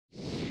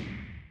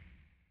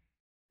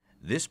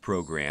This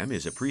program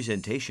is a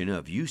presentation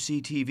of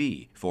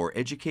UCTV for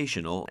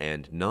educational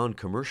and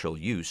non-commercial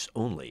use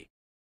only.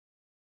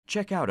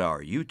 Check out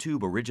our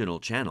YouTube original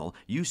channel,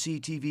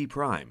 UCTV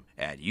Prime,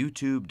 at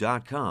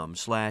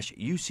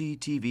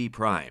youtube.com/UCTV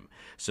Prime.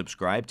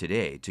 Subscribe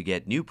today to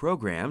get new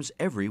programs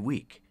every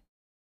week.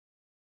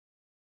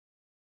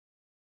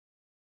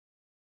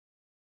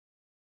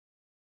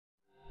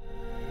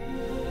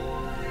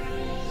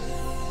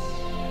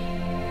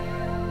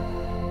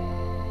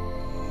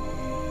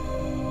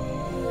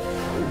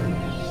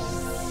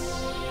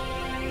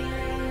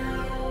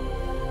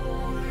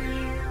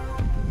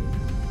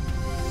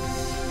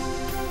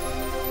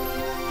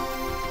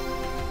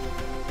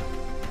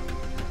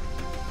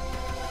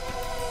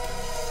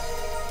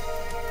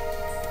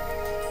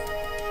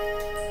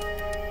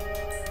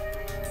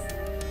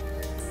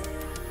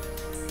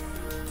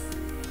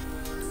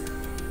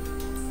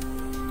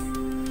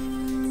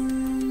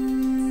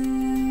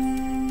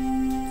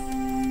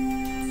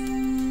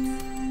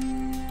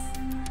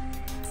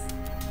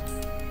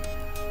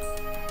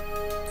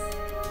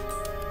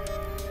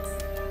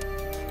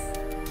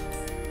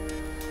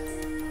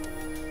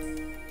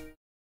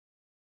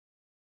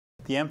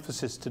 The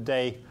emphasis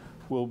today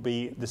will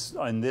be,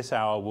 in this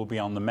hour, will be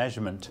on the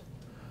measurement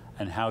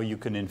and how you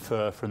can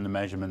infer from the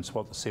measurements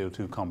what the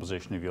CO2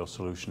 composition of your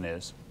solution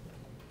is.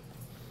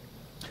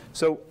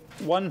 So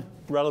one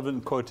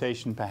relevant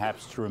quotation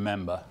perhaps to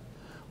remember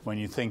when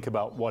you think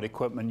about what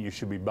equipment you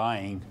should be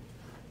buying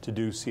to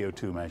do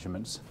CO2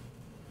 measurements.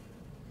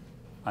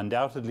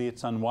 Undoubtedly,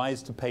 it's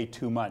unwise to pay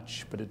too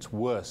much, but it's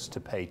worse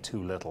to pay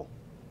too little.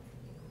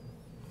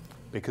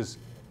 Because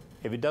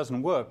if it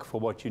doesn't work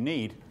for what you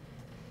need,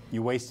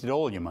 you wasted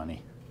all your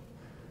money.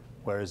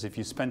 Whereas if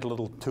you spent a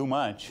little too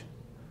much,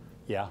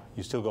 yeah,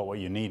 you still got what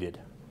you needed.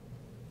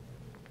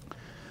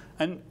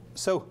 And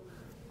so,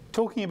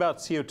 talking about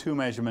CO2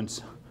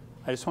 measurements,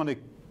 I just want to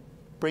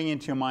bring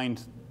into your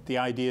mind the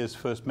ideas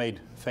first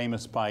made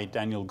famous by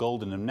Daniel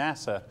Goldin of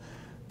NASA,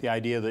 the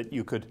idea that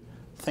you could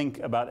think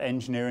about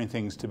engineering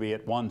things to be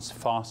at once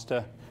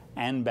faster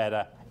and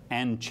better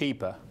and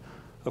cheaper.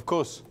 Of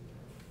course,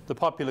 the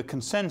popular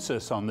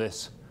consensus on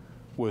this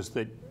was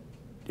that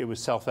it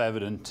was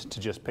self-evident to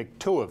just pick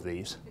two of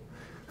these,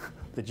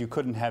 that you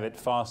couldn't have it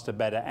faster,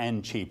 better,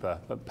 and cheaper,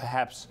 but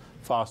perhaps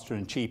faster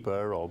and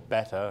cheaper, or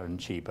better and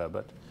cheaper,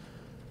 but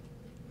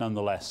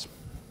nonetheless.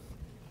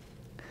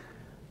 The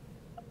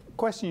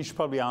question you should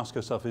probably ask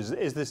yourself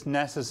is this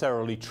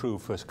necessarily true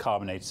for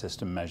carbonate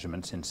system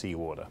measurements in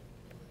seawater?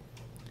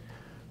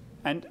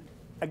 And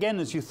again,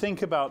 as you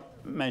think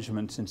about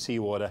measurements in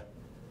seawater,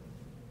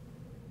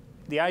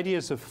 the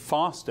ideas of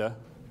faster,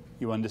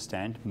 you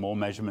understand, more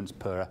measurements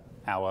per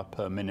hour,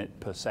 per minute,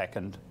 per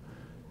second,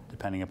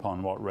 depending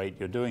upon what rate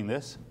you're doing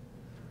this.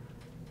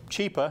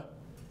 Cheaper,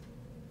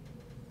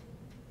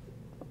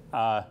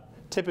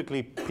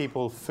 typically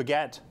people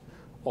forget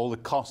all the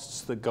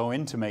costs that go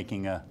into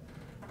making a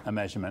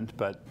measurement,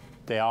 but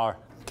they are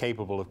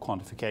capable of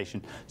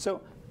quantification.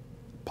 So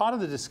part of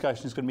the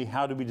discussion is going to be,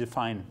 how do we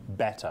define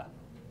better?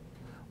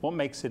 What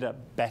makes it a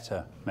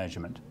better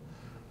measurement?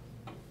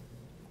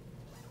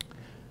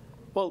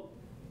 Well,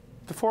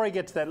 before I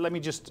get to that, let me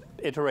just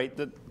iterate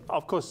that,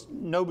 of course,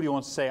 nobody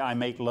wants to say I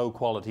make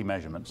low-quality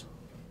measurements.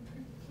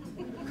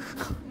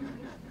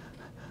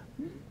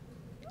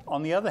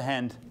 On the other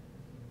hand,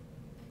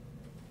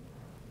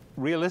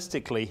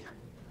 realistically,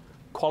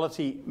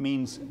 quality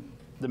means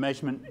the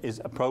measurement is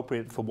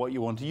appropriate for what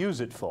you want to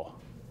use it for.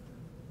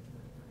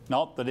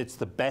 Not that it's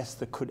the best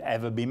that could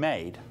ever be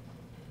made.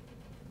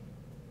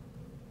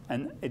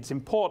 And it's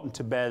important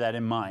to bear that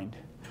in mind,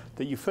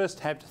 that you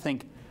first have to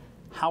think,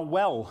 how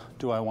well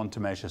do I want to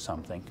measure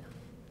something?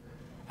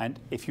 And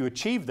if you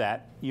achieve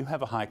that, you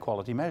have a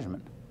high-quality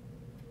measurement.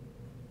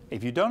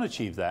 If you don't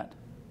achieve that,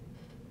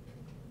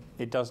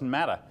 it doesn't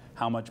matter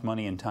how much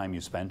money and time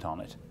you spent on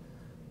it.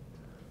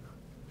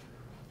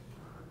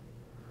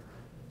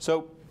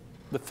 So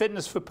the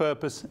fitness for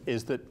purpose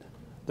is that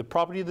the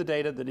property of the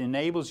data that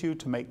enables you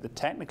to make the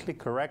technically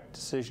correct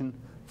decision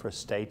for a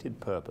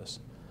stated purpose.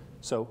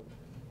 So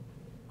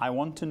I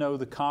want to know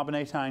the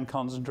carbonate ion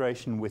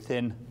concentration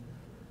within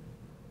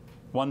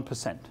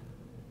 1%.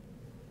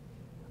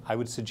 I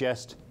would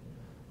suggest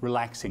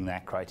relaxing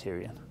that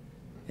criterion.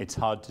 It's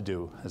hard to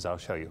do, as I'll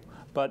show you.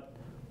 But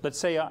let's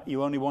say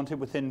you only want it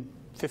within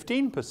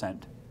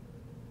 15%.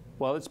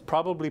 Well, it's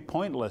probably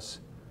pointless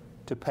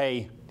to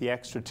pay the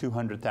extra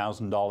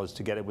 $200,000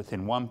 to get it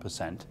within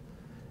 1%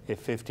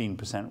 if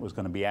 15% was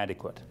going to be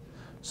adequate.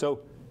 So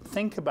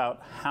think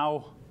about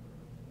how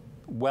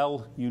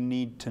well you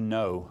need to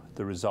know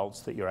the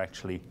results that you're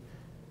actually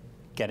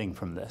getting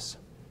from this.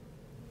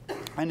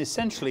 And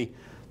essentially,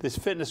 this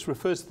fitness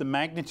refers to the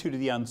magnitude of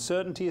the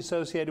uncertainty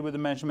associated with the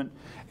measurement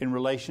in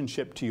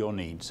relationship to your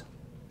needs.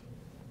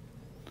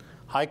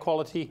 High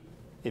quality,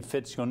 it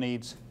fits your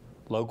needs.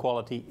 Low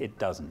quality, it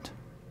doesn't.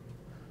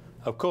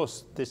 Of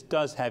course, this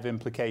does have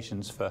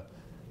implications for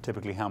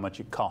typically how much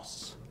it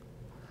costs,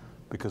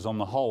 because on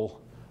the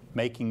whole,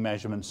 making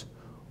measurements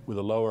with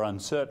a lower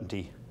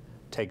uncertainty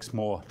takes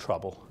more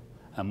trouble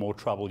and more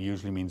trouble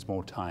usually means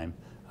more time,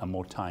 and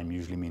more time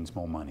usually means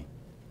more money.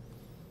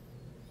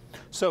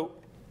 So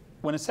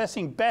when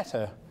assessing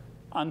better,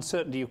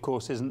 uncertainty, of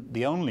course, isn't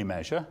the only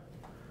measure.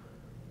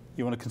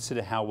 You want to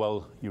consider how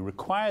well you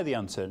require the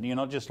uncertainty. You're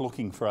not just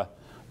looking for a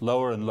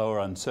lower and lower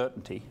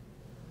uncertainty.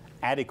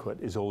 Adequate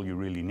is all you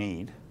really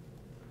need.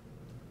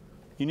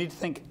 You need to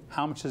think,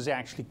 how much does it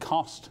actually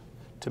cost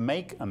to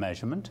make a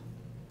measurement?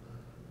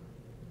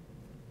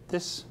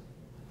 This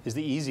is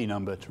the easy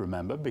number to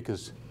remember,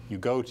 because you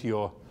go to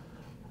your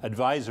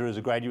advisor as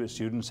a graduate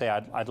student and say,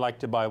 I'd like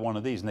to buy one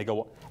of these. And they go,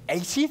 what,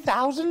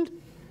 80,000?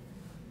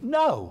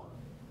 No,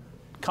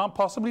 can't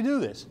possibly do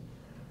this.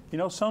 You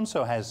know,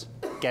 so-and-so has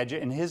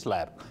gadget in his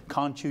lab.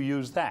 Can't you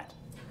use that?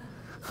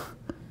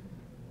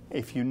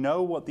 If you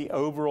know what the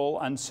overall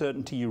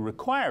uncertainty you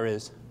require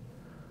is,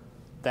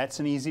 that's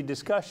an easy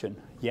discussion.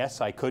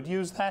 Yes, I could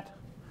use that.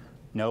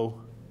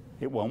 No,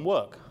 it won't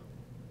work.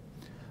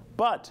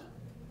 But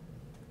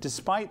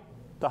despite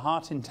the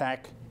heart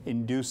attack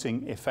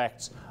inducing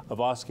effects of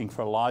asking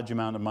for a large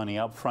amount of money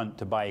up front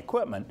to buy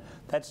equipment,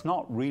 that's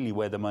not really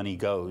where the money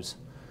goes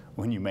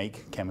when you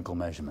make chemical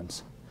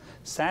measurements.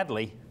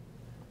 Sadly,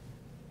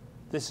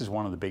 this is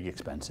one of the big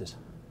expenses.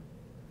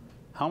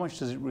 How much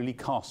does it really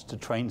cost to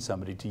train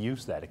somebody to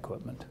use that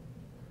equipment?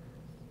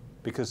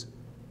 Because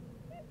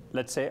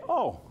let's say,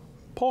 oh,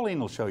 Pauline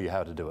will show you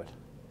how to do it.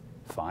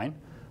 Fine,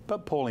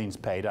 but Pauline's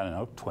paid, I don't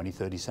know, 20,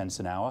 30 cents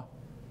an hour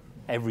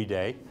every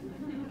day.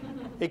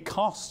 It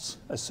costs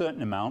a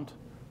certain amount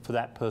for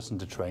that person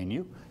to train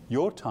you.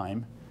 Your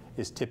time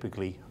is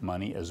typically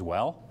money as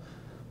well.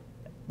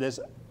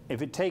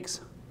 If it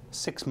takes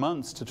 6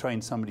 months to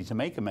train somebody to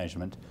make a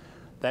measurement,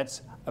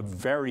 that's a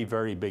very,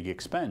 very big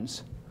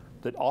expense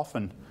that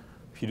often,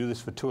 if you do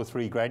this for 2 or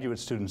 3 graduate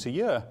students a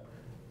year,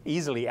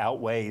 easily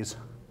outweighs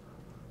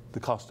the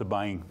cost of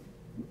buying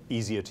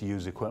easier to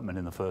use equipment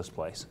in the first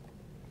place.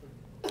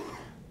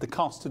 The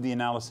cost of the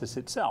analysis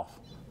itself,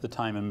 the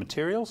time and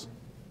materials.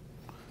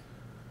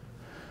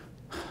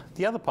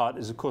 The other part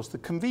is, of course, the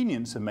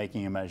convenience of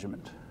making a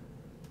measurement.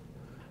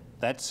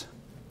 That's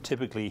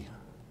typically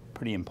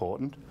pretty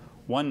important.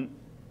 One,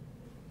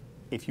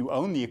 if you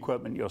own the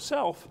equipment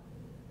yourself,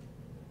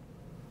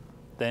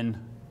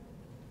 then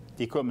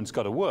the equipment's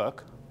got to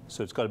work,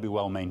 so it's got to be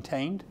well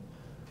maintained.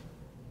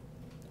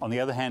 On the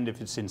other hand,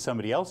 if it's in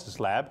somebody else's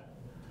lab,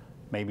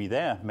 maybe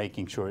they're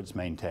making sure it's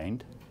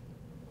maintained.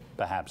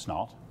 Perhaps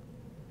not.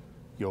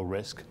 Your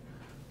risk.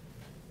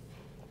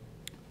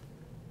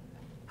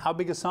 How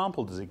big a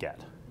sample does it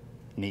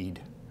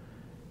need?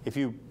 If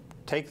you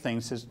take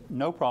things, says,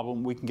 no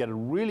problem, we can get a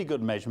really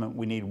good measurement,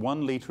 we need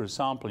 1 liter of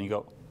sample, and you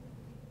go,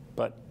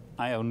 but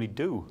I only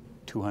do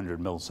 200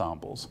 mil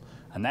samples,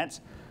 and that's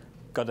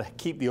got to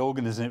keep the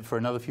organism in it for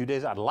another few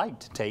days. I'd like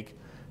to take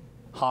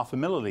half a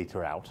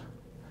milliliter out.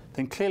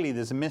 Then clearly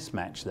there's a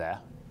mismatch there,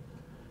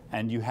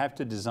 and you have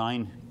to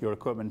design your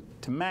equipment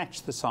to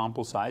match the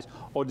sample size,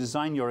 or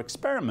design your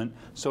experiment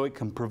so it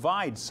can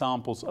provide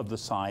samples of the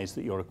size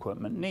that your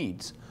equipment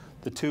needs.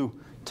 The two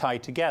tie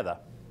together.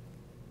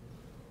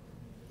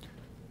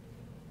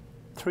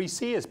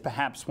 3C is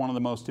perhaps one of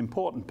the most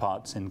important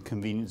parts in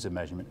convenience of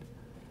measurement.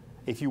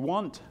 If you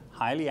want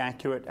highly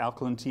accurate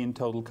alkalinity and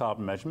total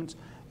carbon measurements,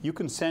 you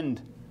can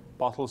send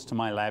bottles to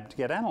my lab to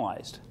get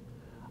analyzed.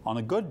 On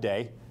a good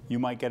day, you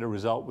might get a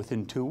result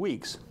within 2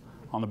 weeks.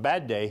 On a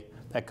bad day,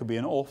 that could be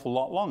an awful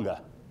lot longer.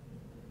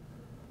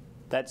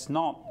 That's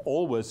not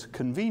always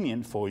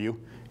convenient for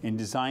you in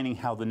designing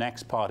how the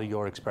next part of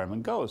your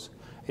experiment goes.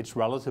 It's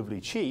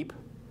relatively cheap,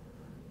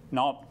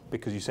 not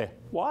because you say,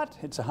 what,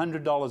 it's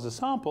 $100 a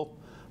sample,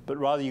 but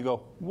rather you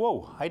go,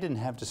 whoa, I didn't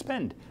have to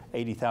spend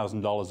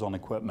 $80,000 on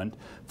equipment,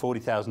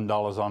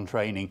 $40,000 on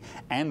training,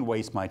 and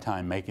waste my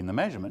time making the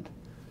measurement.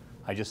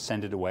 I just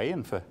send it away,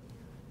 and for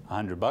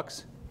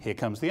 $100, here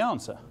comes the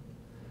answer.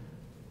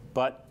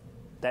 But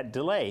that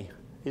delay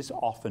is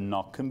often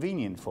not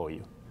convenient for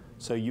you.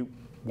 So you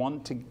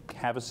want to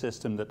have a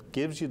system that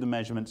gives you the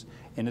measurements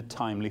in a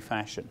timely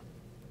fashion.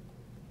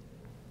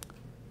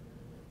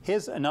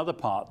 Here's another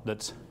part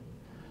that's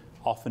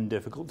often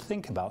difficult to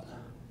think about: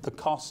 the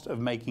cost of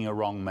making a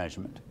wrong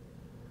measurement.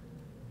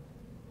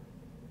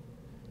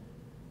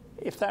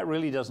 If that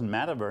really doesn't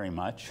matter very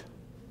much,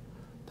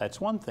 that's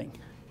one thing.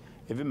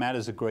 If it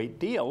matters a great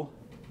deal,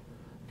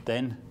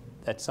 then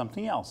that's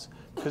something else,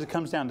 because it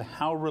comes down to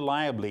how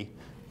reliably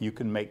you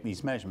can make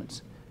these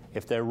measurements.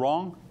 If they're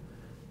wrong,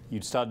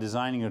 you'd start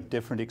designing a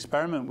different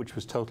experiment, which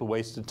was total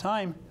waste of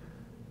time.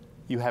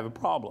 You have a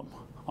problem.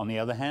 On the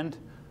other hand,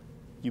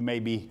 you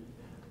maybe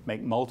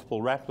make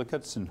multiple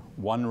replicates and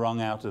 1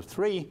 wrong out of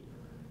 3,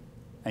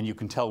 and you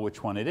can tell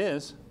which one it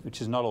is,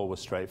 which is not always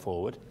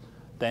straightforward,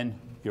 then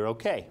you're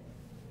okay.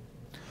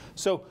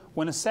 So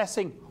when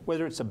assessing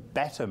whether it's a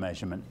better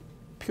measurement,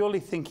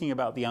 purely thinking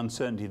about the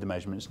uncertainty of the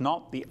measurement is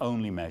not the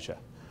only measure.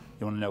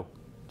 You want to know,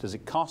 does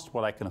it cost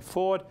what I can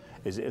afford?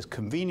 Is it as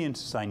convenient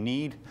as I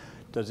need?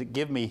 Does it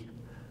give me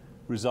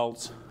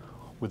results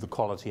with the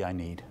quality I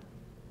need?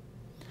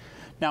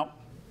 Now,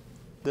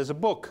 there's a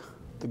book,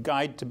 The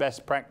Guide to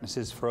Best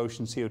Practices for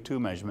Ocean CO2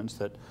 Measurements,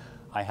 that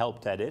I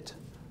helped edit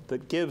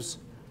that gives,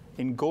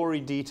 in gory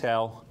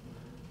detail,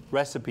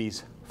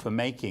 recipes for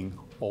making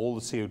all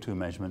the CO2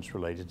 measurements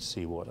related to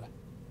seawater.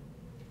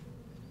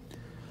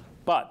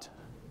 But,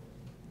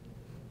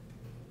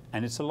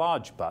 and it's a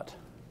large but,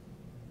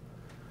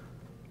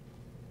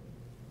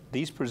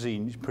 these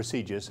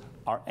procedures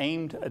are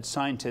aimed at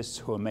scientists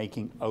who are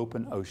making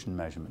open ocean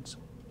measurements.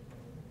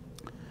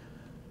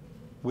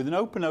 With an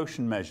open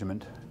ocean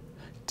measurement,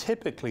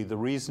 typically the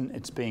reason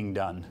it's being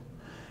done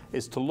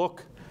is to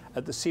look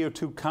at the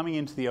CO2 coming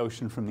into the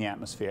ocean from the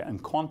atmosphere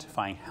and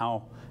quantifying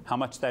how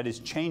much that is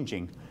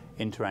changing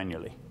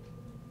interannually,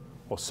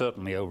 or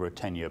certainly over a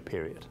 10-year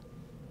period.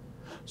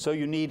 So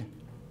you need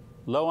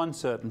low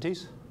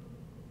uncertainties,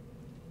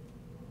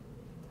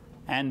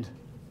 and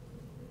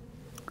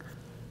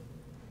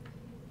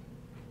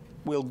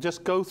we'll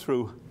just go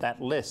through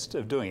that list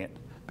of doing it,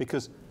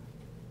 because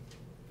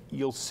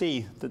you'll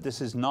see that this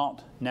is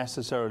not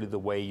necessarily the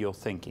way you're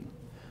thinking.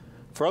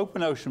 For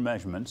open ocean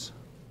measurements,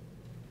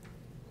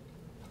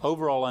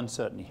 overall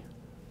uncertainty.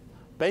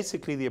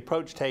 Basically, the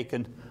approach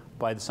taken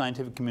by the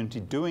scientific community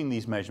doing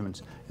these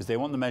measurements is they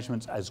want the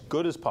measurements as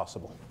good as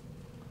possible.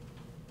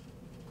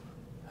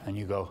 And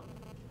you go,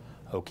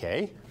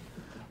 okay,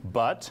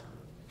 but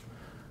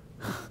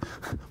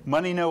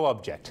money no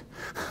object.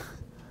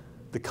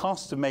 The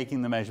cost of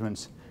making the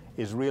measurements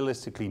is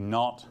realistically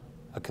not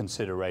a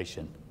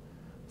consideration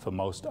for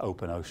most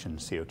open ocean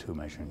CO2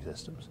 measuring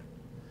systems.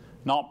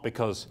 Not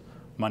because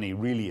money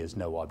really is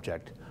no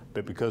object,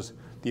 but because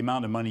the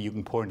amount of money you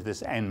can pour into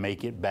this and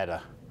make it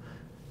better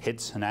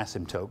hits an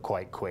asymptote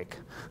quite quick.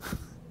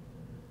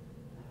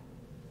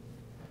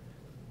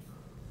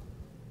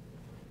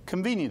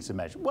 Convenience of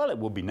measure. Well, it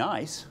would be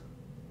nice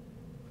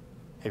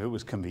if it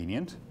was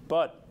convenient,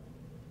 but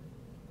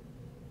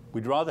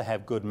we'd rather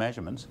have good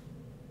measurements,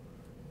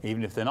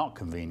 even if they're not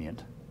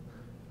convenient.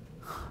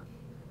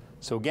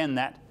 So again,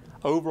 that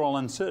overall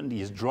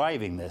uncertainty is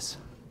driving this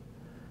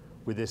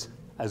with this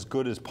as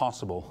good as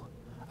possible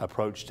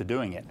approach to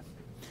doing it.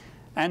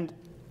 And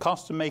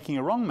cost of making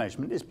a wrong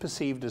measurement is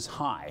perceived as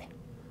high,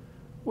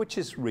 which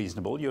is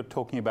reasonable. You're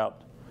talking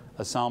about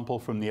a sample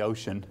from the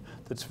ocean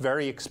that's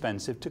very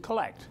expensive to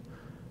collect.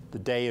 The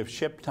day of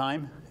ship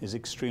time is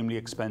extremely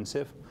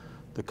expensive.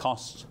 The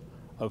cost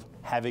of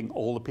having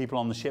all the people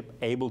on the ship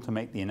able to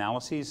make the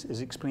analyses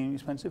is extremely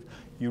expensive.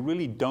 You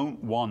really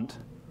don't want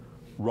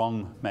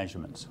wrong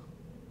measurements.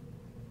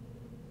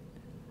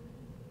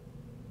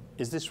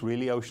 Is this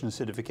really ocean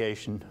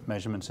acidification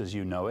measurements as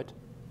you know it?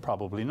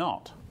 Probably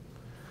not.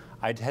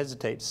 I'd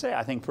hesitate to say,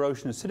 I think for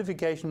ocean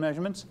acidification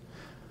measurements,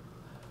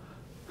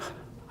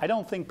 I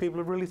don't think people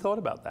have really thought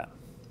about that.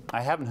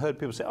 I haven't heard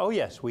people say, oh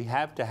yes, we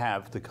have to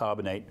have the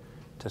carbonate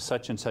to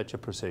such and such a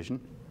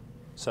precision,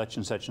 such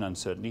and such an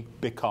uncertainty,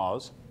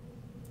 because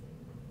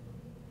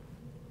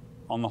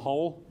on the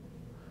whole,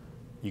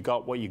 you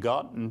got what you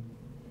got and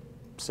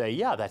say,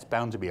 yeah, that's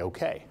bound to be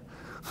okay.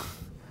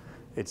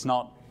 It's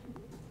not,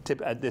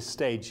 at this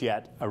stage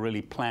yet, a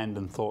really planned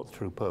and thought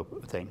through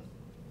thing.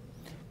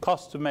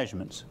 Cost of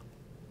measurements.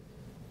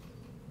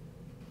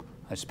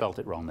 I spelt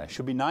it wrong there.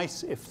 Should be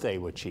nice if they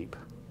were cheap.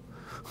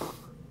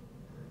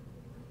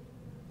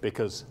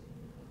 Because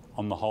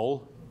on the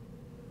whole,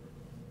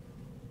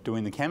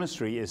 doing the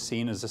chemistry is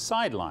seen as a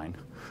sideline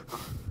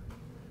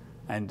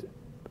and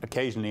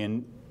occasionally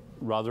a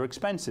rather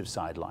expensive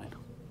sideline.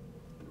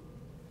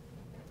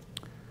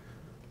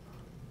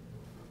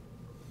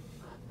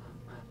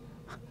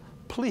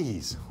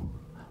 Please,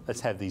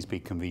 let's have these be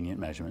convenient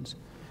measurements.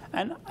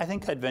 And I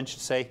think I'd venture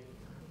to say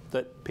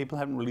that people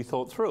haven't really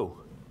thought through.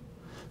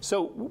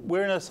 So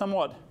we're in a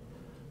somewhat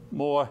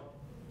more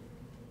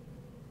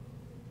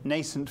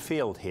nascent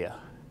field here.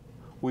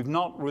 We've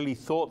not really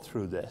thought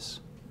through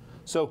this.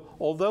 So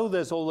although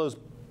there's all those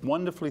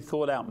wonderfully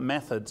thought out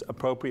methods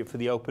appropriate for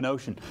the open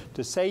ocean,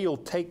 to say you'll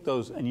take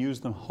those and use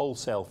them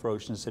wholesale for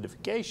ocean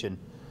acidification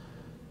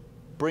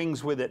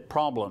brings with it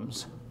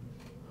problems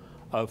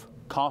of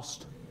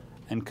cost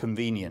and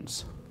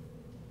convenience.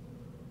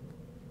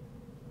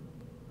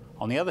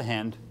 On the other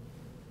hand,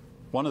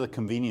 one of the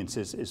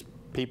conveniences is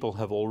people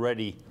have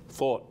already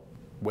thought,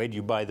 where do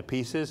you buy the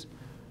pieces?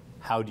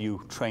 How do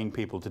you train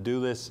people to do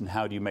this? And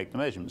how do you make the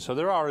measurements? So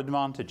there are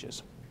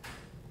advantages.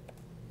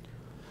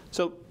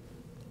 So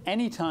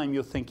anytime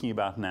you're thinking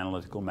about an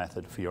analytical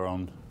method for your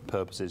own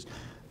purposes,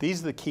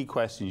 these are the key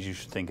questions you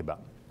should think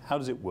about. How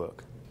does it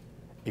work?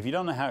 If you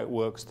don't know how it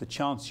works, the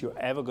chance you're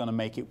ever going to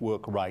make it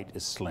work right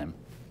is slim.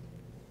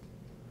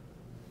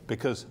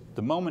 Because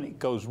the moment it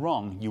goes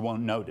wrong, you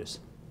won't notice.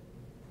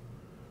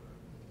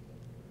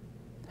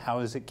 How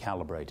is it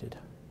calibrated?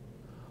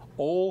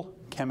 All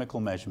chemical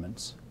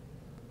measurements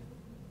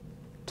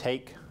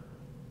take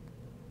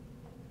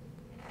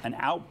an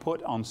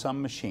output on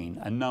some machine,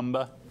 a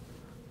number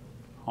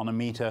on a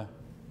meter,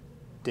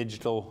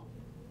 digital,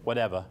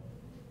 whatever,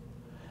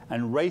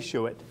 and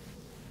ratio it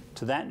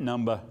to that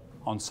number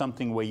on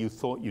something where you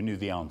thought you knew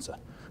the answer.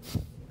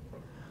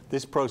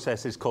 This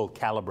process is called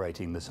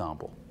calibrating the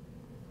sample.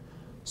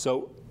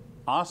 So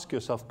ask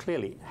yourself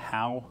clearly,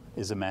 how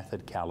is a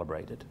method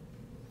calibrated?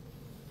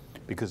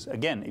 Because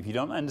again, if you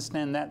don't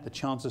understand that, the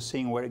chance of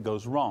seeing where it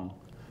goes wrong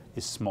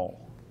is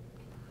small.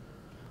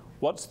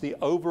 What's the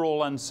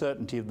overall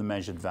uncertainty of the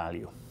measured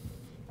value?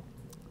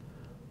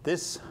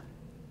 This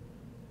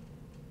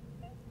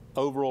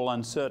overall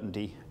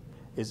uncertainty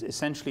is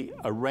essentially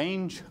a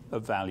range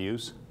of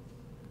values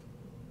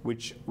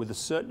which, with a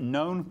certain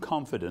known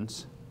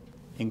confidence,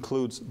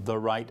 includes the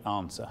right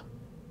answer.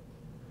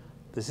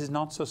 This is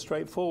not so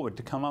straightforward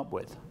to come up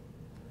with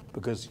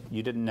because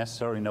you didn't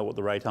necessarily know what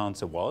the right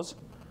answer was.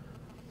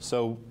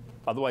 So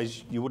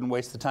otherwise you wouldn't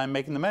waste the time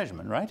making the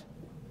measurement, right?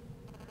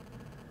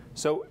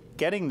 So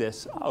getting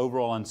this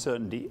overall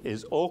uncertainty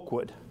is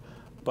awkward,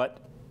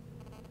 but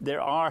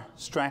there are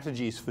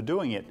strategies for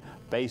doing it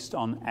based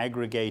on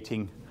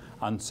aggregating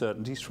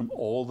uncertainties from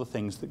all the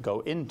things that go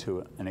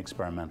into an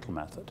experimental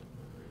method.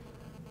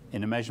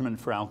 In a measurement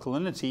for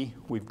alkalinity,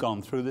 we've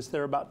gone through this.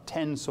 There are about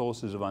 10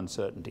 sources of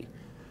uncertainty,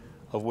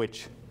 of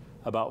which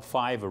about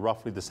 5 are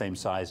roughly the same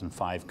size and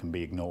 5 can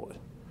be ignored.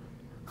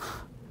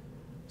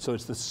 So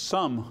it's the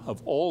sum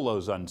of all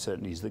those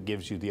uncertainties that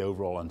gives you the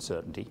overall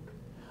uncertainty.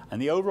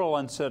 And the overall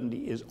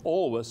uncertainty is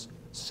always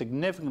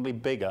significantly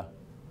bigger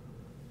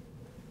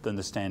than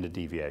the standard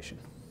deviation.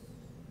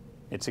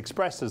 It's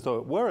expressed as though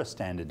it were a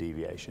standard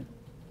deviation,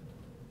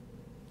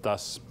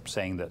 thus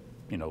saying that,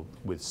 you know,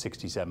 with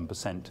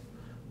 67%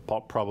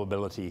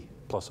 probability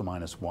plus or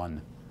minus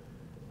 1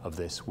 of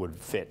this would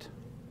fit.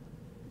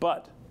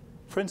 But,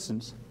 for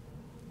instance,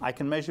 I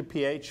can measure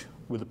pH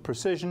with a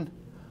precision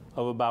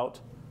of about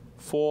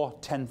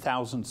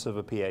 4/10,000ths of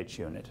a pH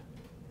unit.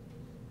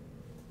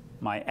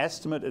 My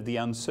estimate of the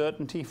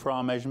uncertainty for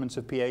our measurements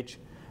of pH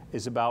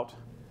is about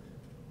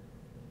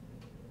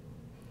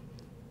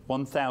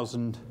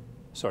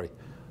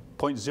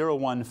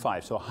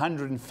 0.015, so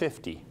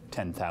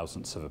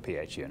 150/10,000ths of a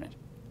pH unit.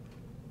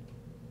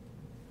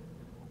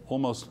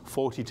 Almost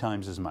 40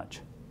 times as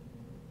much.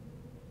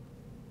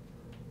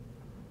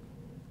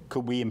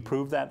 Could we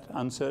improve that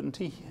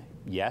uncertainty?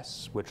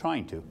 Yes, we're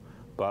trying to.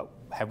 But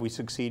have we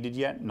succeeded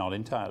yet? Not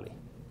entirely.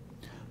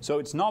 So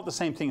it's not the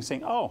same thing as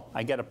saying, oh,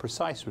 I get a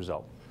precise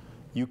result.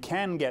 You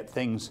can get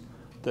things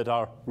that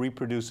are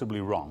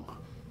reproducibly wrong.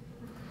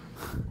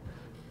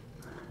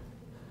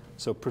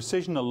 So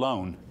precision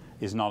alone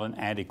is not an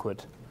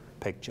adequate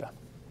picture.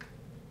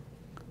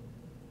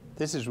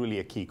 This is really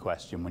a key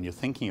question when you're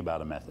thinking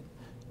about a method.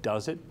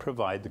 Does it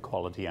provide the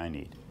quality I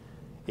need?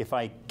 If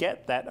I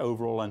get that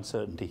overall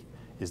uncertainty,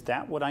 is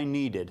that what I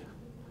needed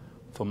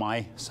for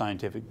my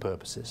scientific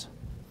purposes?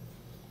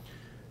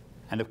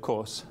 And of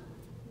course,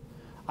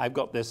 I've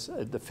got this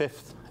the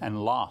fifth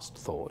and last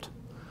thought.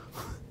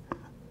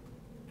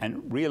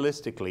 And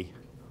realistically,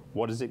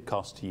 what does it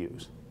cost to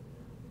use?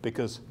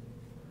 Because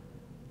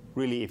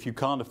really, if you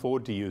can't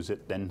afford to use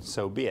it, then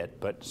so be it.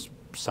 But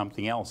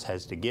something else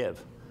has to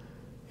give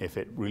if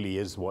it really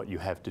is what you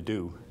have to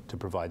do to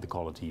provide the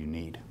quality you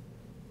need.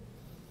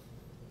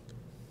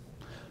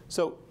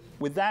 So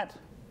with that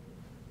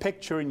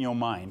picture in your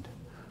mind,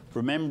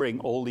 remembering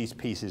all these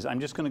pieces,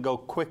 I'm just going to go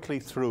quickly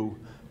through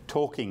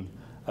talking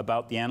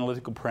about the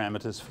analytical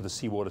parameters for the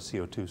seawater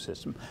CO2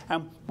 system.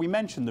 And we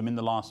mentioned them in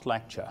the last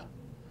lecture.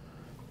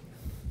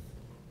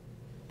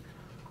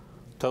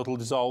 Total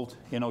dissolved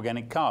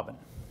inorganic carbon,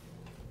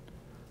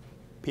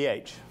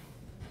 pH,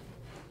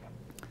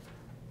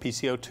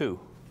 PCO2,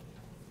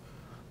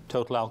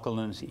 total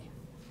alkalinity.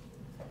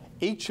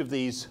 Each of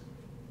these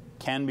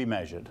can be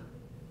measured.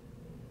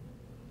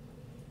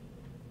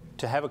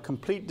 To have a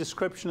complete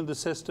description of the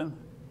system,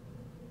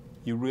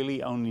 you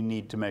really only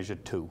need to measure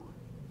 2,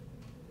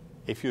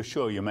 if you're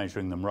sure you're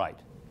measuring them right.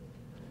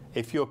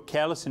 If you're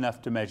careless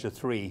enough to measure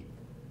 3,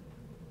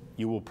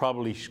 you will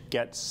probably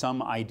get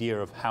some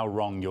idea of how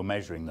wrong you're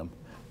measuring them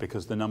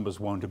because the numbers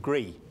won't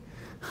agree.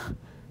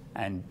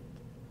 And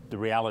the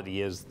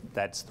reality is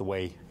that's the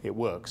way it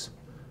works.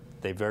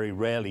 They very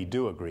rarely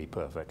do agree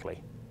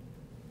perfectly.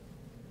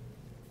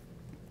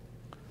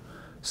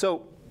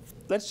 So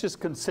let's just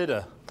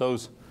consider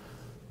those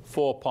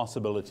 4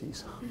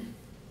 possibilities.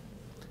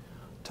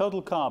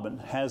 Total carbon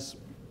has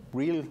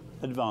real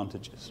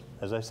advantages.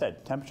 As I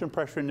said, temperature and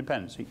pressure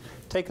independence. You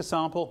take a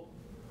sample,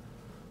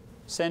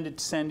 send it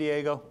to San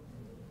Diego,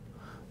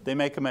 they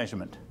make a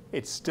measurement.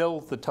 It's still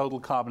the total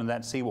carbon in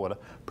that seawater,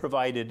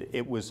 provided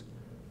it was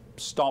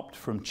stopped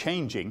from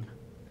changing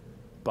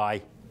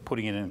by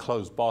putting it in a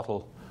closed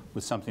bottle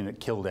with something that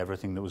killed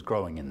everything that was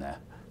growing in there,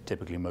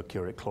 typically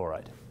mercuric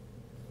chloride.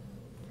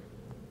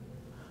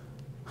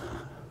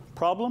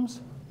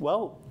 Problems?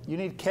 Well, you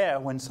need care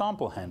when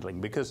sample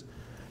handling, because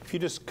if you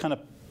just kind of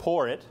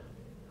pour it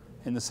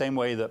in the same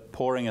way that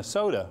pouring a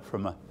soda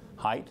from a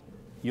height,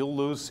 you'll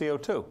lose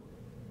CO2.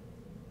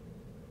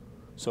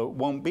 So it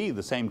won't be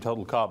the same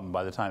total carbon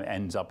by the time it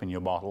ends up in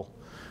your bottle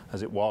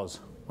as it was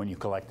when you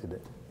collected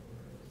it.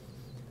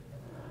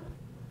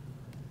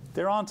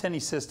 There aren't any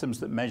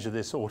systems that measure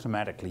this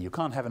automatically. You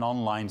can't have an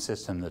online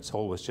system that's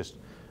always just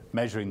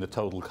measuring the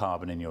total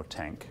carbon in your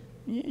tank.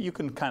 You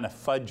can kind of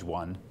fudge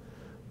one,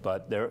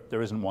 but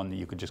there isn't one that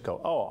you could just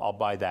go, oh, I'll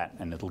buy that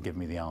and it'll give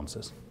me the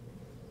answers.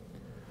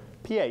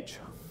 pH.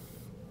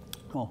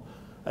 Well,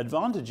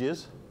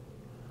 advantages,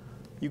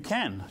 you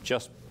can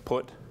just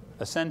put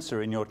a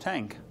sensor in your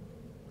tank.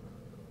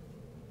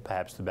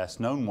 Perhaps the best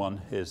known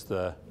one is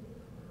the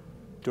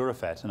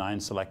Durafet, an ion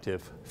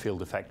selective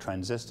field effect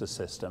transistor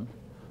system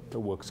that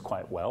works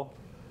quite well.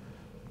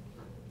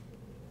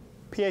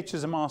 pH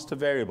is a master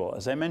variable.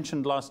 As I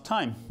mentioned last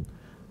time,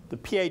 the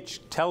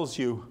pH tells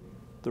you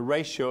the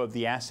ratio of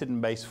the acid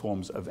and base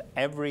forms of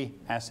every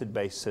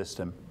acid-base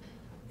system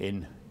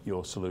in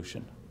your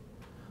solution.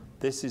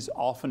 This is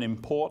often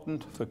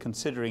important for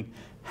considering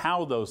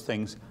how those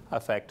things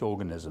affect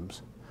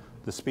organisms,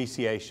 the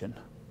speciation.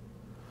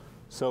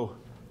 So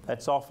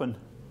that's often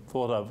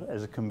thought of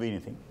as a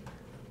convenient thing.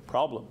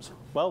 Problems?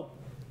 Well,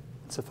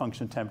 it's a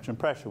function of temperature and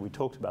pressure. We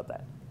talked about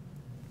that.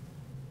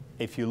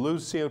 If you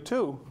lose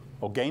CO2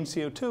 or gain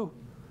CO2,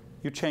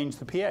 you change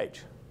the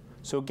pH.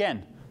 So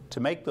again, to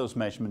make those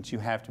measurements, you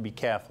have to be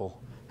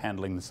careful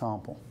handling the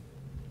sample.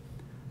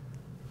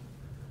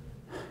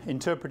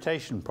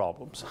 Interpretation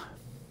problems.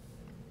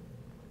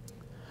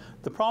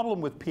 The problem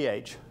with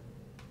pH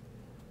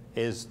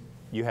is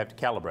you have to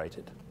calibrate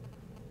it.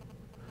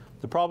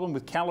 The problem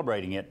with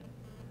calibrating it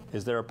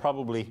is there are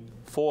probably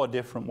 4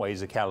 different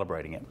ways of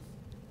calibrating it.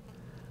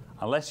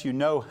 Unless you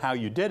know how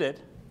you did it,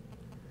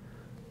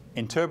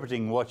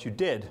 interpreting what you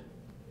did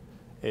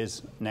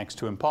is next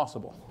to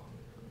impossible.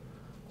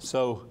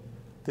 So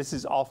this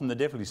is often the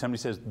difficulty. Somebody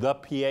says the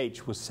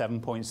pH was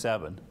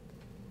 7.7,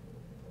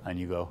 and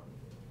you go,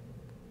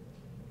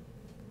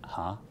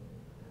 huh?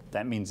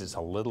 That means it's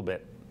a little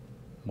bit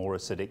more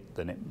acidic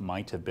than it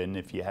might have been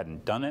if you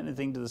hadn't done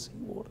anything to the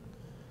seawater.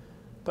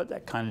 But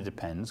that kind of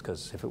depends,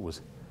 because if it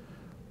was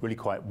really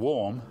quite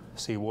warm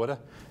seawater,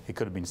 it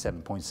could have been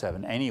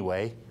 7.7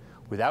 anyway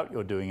without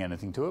your doing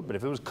anything to it. But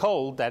if it was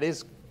cold, that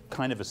is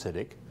kind of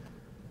acidic.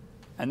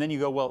 And then you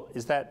go, well,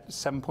 is that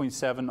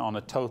 7.7 on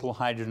a total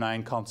hydrogen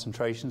ion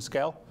concentration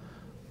scale?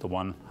 The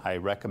one I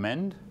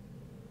recommend,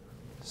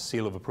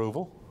 seal of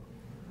approval.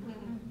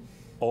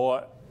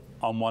 Or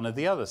on one of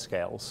the other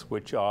scales,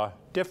 which are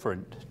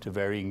different to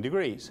varying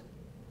degrees.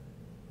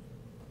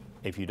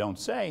 If you don't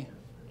say,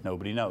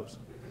 nobody knows.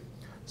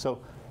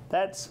 So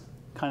that's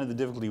kind of the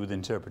difficulty with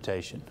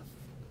interpretation.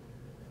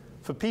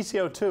 For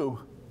PCO2,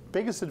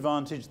 biggest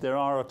advantage, there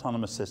are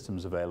autonomous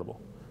systems available.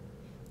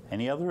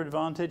 Any other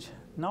advantage?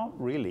 Not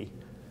really.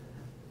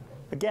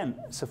 Again,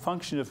 it's a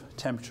function of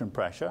temperature and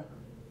pressure.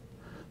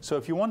 So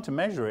if you want to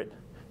measure it,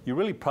 you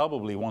really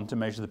probably want to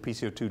measure the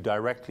PCO2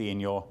 directly in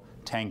your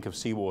tank of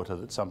seawater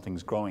that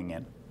something's growing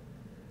in,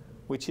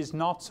 which is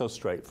not so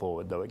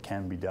straightforward, though it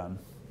can be done.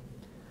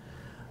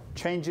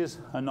 Changes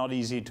are not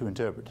easy to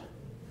interpret.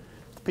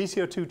 If the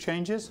PCO2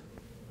 changes,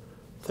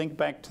 think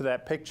back to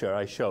that picture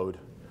I showed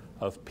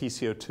of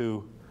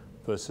PCO2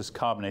 versus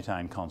carbonate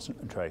ion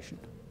concentration.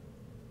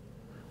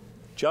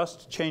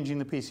 Just changing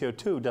the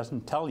PCO2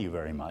 doesn't tell you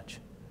very much.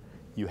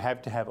 You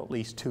have to have at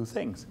least 2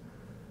 things.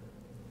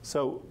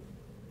 So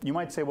you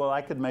might say, well,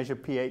 I could measure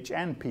pH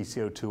and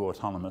PCO2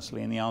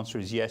 autonomously, and the answer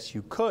is yes,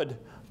 you could,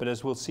 but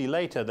as we'll see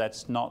later,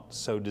 that's not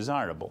so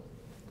desirable.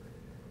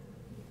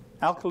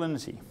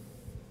 Alkalinity.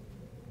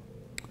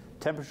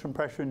 Temperature and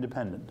pressure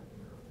independent,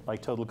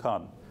 like total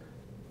carbon.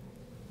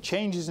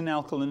 Changes in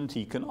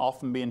alkalinity can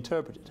often be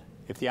interpreted.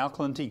 If the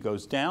alkalinity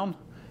goes down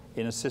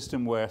in a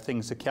system where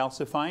things are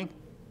calcifying,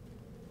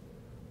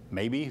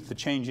 maybe the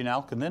change in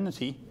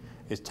alkalinity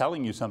is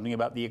telling you something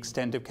about the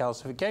extent of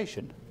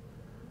calcification,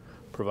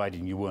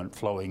 providing you weren't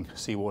flowing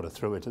seawater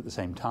through it at the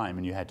same time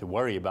and you had to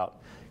worry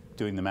about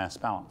doing the mass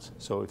balance.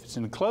 So if it's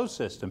in a closed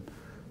system,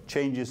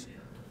 changes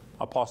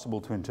are possible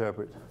to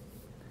interpret.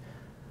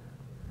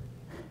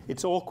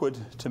 It's awkward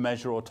to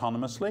measure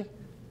autonomously,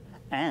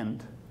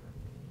 and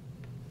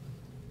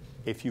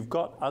if you've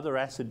got other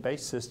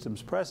acid-base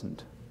systems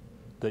present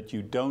that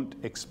you don't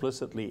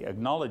explicitly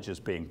acknowledge as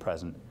being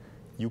present,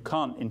 you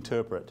can't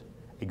interpret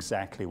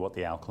exactly what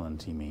the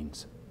alkalinity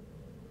means.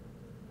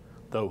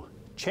 Though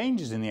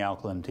changes in the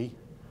alkalinity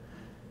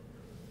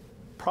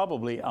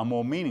probably are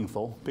more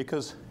meaningful,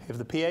 because if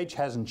the pH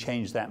hasn't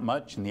changed that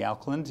much and the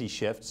alkalinity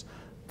shifts,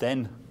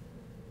 then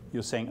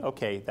you're saying,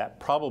 okay, that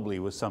probably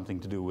was something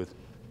to do with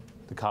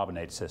the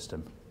carbonate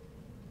system,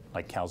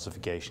 like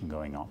calcification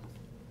going on.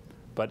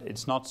 But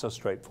it's not so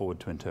straightforward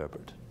to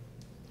interpret.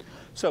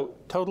 So,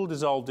 total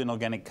dissolved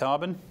inorganic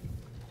carbon.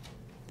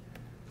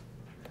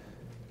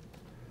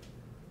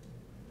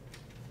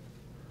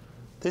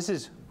 This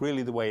is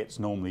really the way it's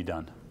normally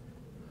done.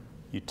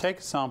 You take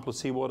a sample of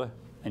seawater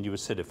and you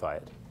acidify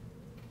it.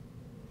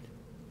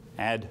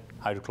 Add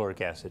hydrochloric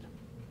acid,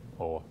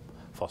 or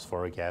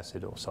phosphoric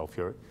acid, or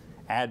sulfuric.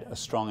 Add a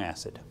strong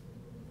acid.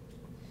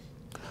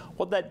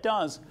 What that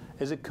does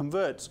is it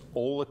converts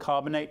all the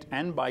carbonate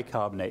and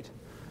bicarbonate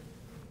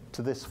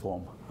to this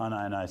form,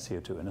 unionized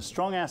CO2. In a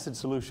strong acid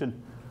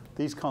solution,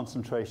 these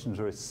concentrations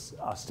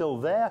are still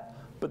there,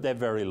 but they're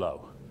very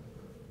low.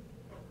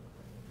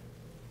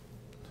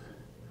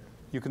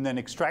 You can then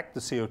extract the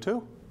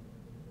CO2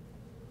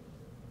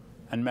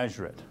 and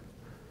measure it.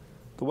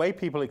 The way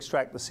people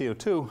extract the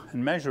CO2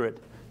 and measure it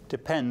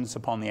depends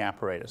upon the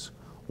apparatus.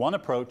 One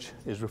approach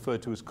is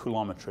referred to as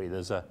coulometry.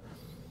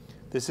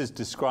 This is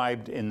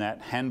described in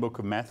that handbook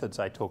of methods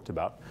I talked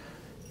about.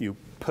 You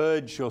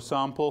purge your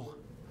sample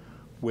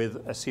with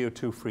a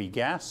CO2-free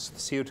gas. The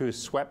CO2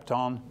 is swept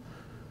on,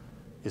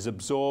 is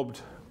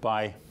absorbed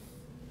by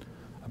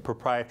a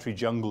proprietary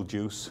jungle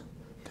juice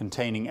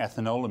containing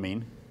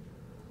ethanolamine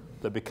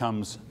that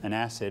becomes an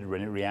acid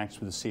when it reacts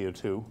with the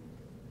CO2,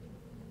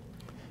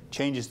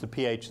 changes the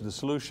pH of the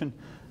solution.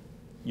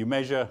 You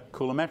measure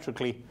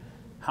coulometrically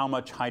how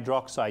much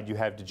hydroxide you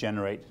have to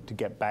generate to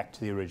get back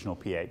to the original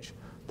pH.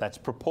 That's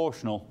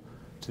proportional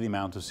to the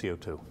amount of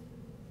CO2.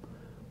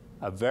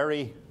 A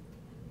very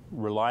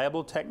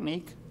reliable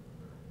technique,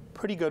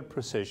 pretty good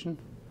precision,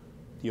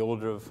 the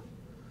order of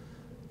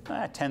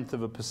a tenth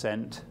of a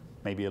percent,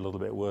 maybe a little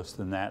bit worse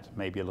than that,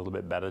 maybe a little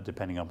bit better,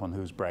 depending upon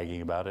who's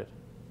bragging about it.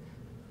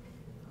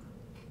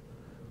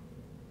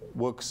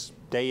 Works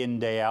day in,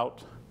 day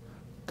out,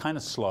 kind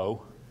of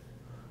slow.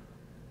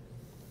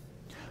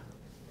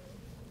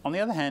 On the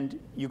other hand,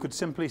 you could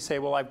simply say,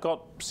 well, I've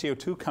got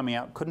CO2 coming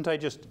out. Couldn't I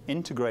just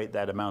integrate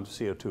that amount of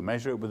CO2,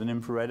 measure it with an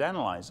infrared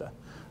analyzer,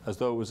 as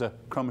though it was a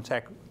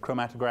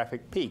chromatographic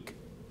peak?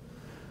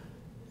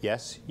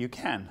 Yes, you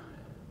can.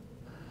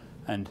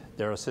 And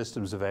there are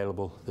systems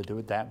available that do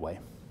it that way.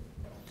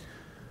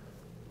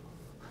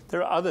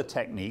 There are other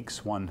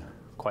techniques. One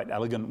quite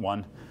elegant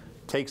one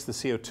takes the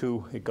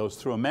CO2, it goes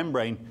through a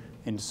membrane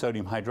into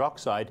sodium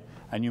hydroxide,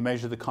 and you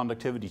measure the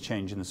conductivity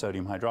change in the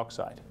sodium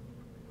hydroxide.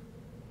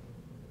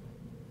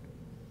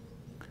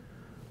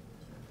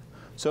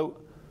 So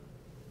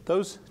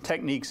those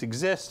techniques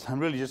exist. I'm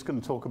really just going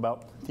to talk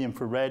about the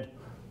infrared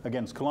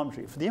against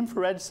coulometry. For the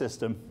infrared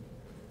system,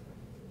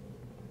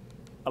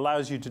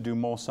 allows you to do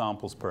more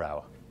samples per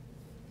hour.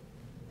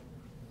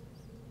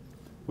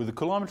 With the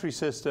coulometry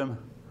system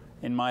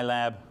in my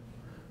lab,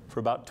 for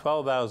about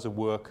 12 hours of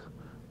work,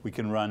 we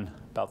can run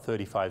about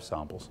 35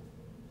 samples.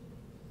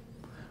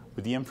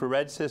 With the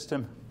infrared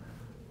system,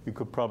 you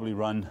could probably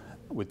run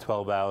with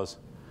 12 hours,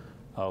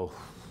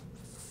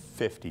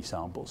 50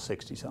 samples,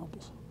 60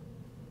 samples.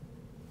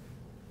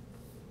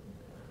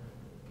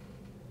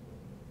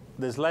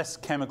 There's less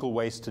chemical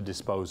waste to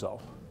dispose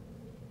of.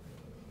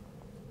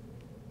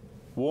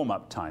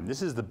 Warm-up time.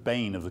 This is the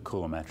bane of the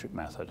coulometric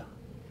method.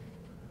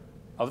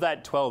 Of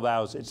that 12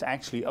 hours, it's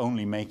actually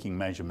only making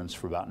measurements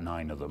for about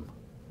 9 of them.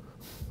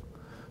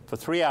 For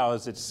 3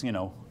 hours, it's,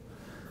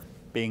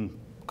 being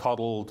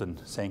coddled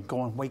and saying, go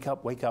on, wake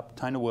up,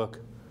 time to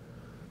work.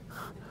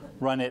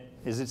 Run it.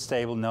 Is it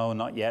stable? No,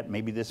 not yet.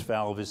 Maybe this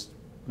valve is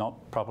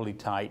not properly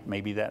tight.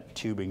 Maybe that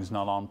tubing's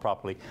not on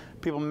properly.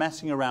 People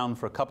messing around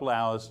for a couple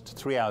hours to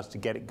 3 hours to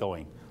get it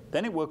going.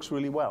 Then it works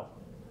really well.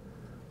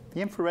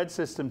 The infrared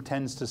system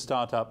tends to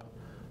start up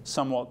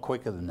somewhat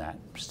quicker than that,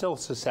 still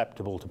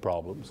susceptible to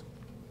problems.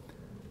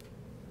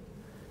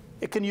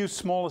 It can use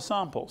smaller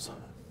samples.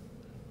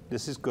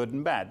 This is good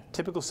and bad.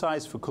 Typical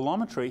size for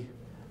coulometry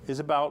is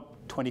about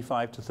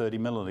 25 to 30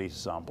 milliliter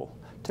sample.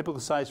 Typical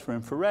size for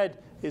infrared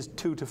is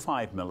 2 to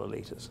 5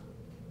 milliliters.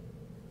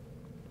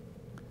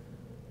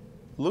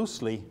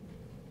 Loosely,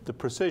 the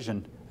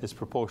precision is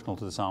proportional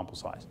to the sample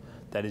size.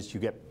 That is, you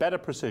get better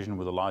precision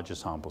with a larger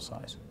sample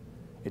size.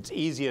 It's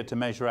easier to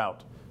measure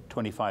out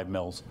 25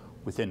 mils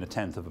within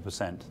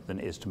 0.1% than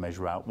it is to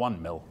measure out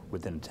 1 mil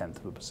within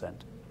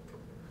 0.1%.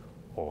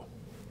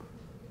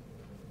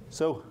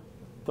 So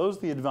those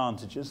are the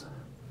advantages.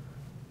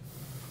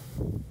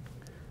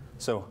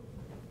 So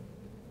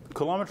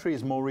coulometry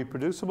is more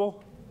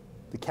reproducible.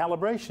 The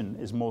calibration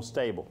is more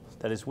stable.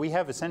 That is, we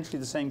have essentially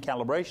the same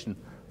calibration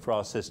for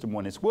our system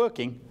when it's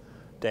working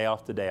day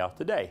after day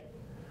after day,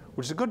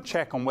 which is a good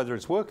check on whether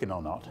it's working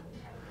or not.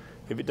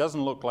 If it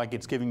doesn't look like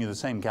it's giving you the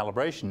same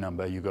calibration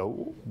number, you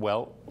go,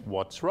 well,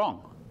 what's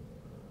wrong?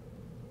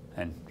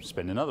 And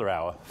spend another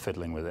hour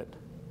fiddling with it.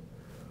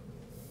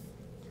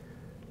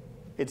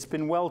 It's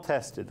been well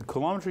tested. The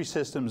coulometry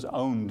system's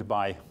owned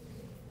by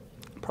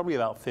probably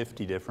about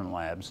 50 different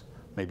labs,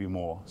 maybe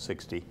more,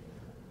 60. And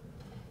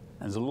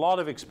there's a lot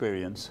of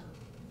experience.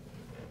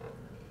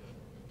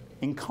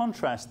 In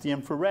contrast, the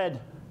infrared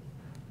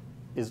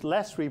is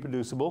less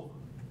reproducible.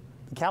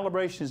 The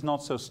calibration is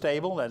not so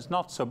stable. That's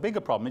not so big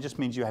a problem. It just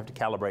means you have to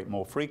calibrate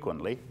more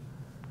frequently.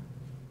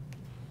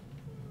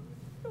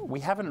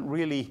 We haven't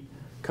really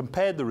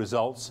compared the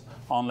results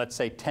on, let's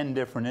say, 10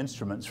 different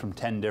instruments from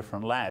 10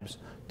 different labs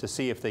to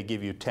see if they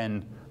give you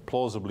 10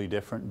 plausibly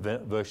different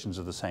versions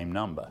of the same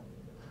number.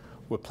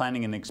 We're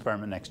planning an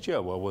experiment next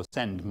year where we'll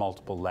send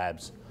multiple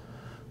labs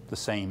the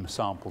same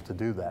sample to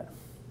do that.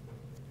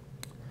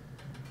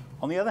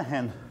 On the other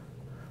hand,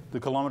 the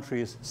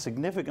coulometry is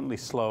significantly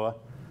slower,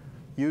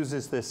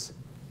 uses this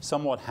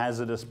somewhat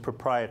hazardous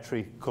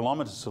proprietary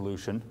coulometer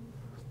solution,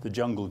 the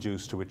jungle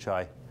juice to which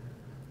I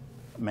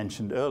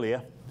mentioned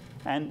earlier,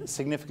 and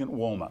significant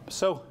warm-up.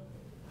 So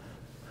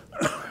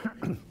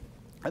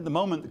at the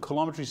moment, the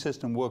coulometry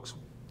system works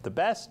the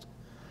best,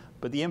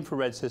 but the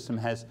infrared system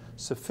has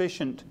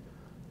sufficient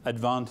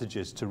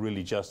advantages to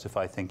really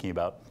justify thinking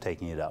about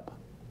taking it up.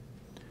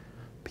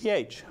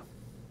 pH.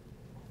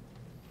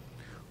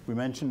 We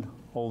mentioned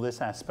all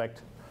this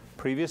aspect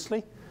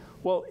previously?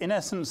 Well, in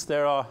essence,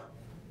 there are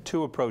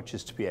two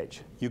approaches to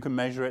pH. You can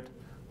measure it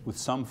with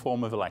some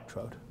form of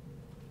electrode.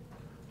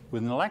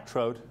 With an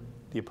electrode,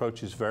 the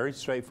approach is very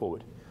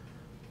straightforward.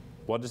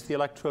 What does the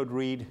electrode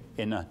read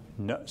in a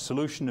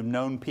solution of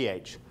known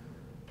pH?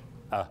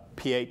 A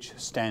pH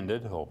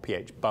standard or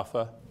pH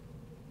buffer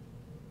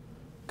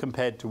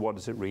compared to what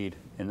does it read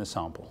in the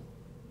sample.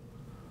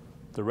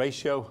 The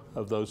ratio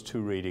of those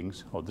two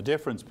readings, or the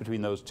difference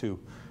between those two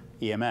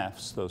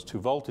EMFs, those two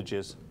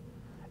voltages,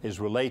 is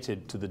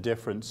related to the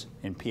difference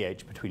in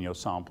pH between your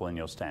sample and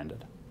your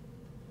standard.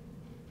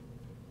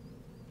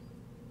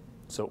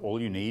 So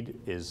all you need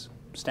is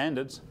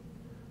standards,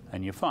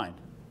 and you're fine.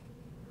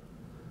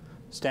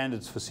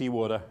 Standards for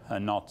seawater are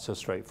not so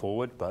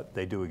straightforward, but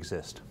they do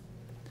exist.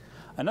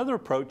 Another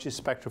approach is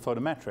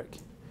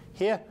spectrophotometric.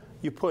 Here,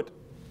 you put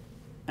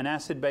an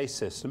acid-base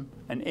system,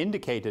 an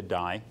indicator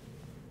dye,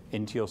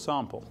 into your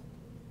sample.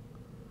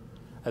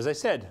 As I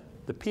said,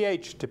 the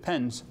pH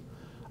depends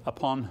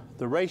upon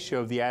the ratio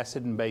of the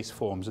acid and base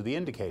forms of the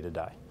indicator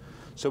dye.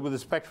 So with a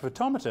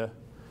spectrophotometer,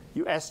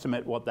 you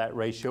estimate what that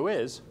ratio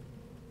is.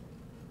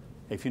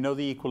 If you know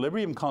the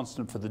equilibrium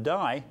constant for the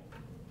dye,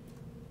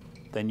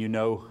 then you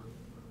know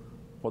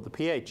what the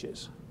pH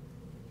is.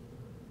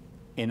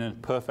 In a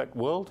perfect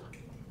world,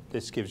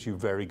 this gives you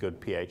very good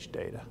pH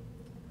data.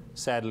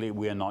 Sadly,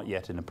 we are not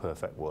yet in a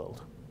perfect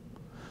world.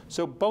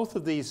 So both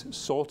of these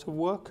sort of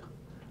work,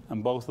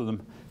 and both of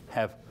them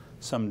have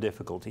some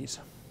difficulties.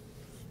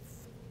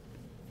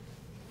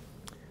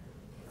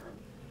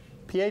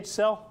 pH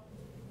cell,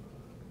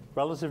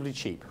 relatively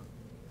cheap.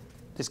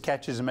 This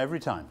catches them every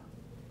time.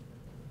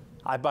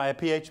 I buy a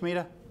pH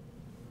meter,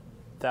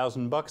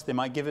 $1,000. They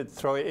might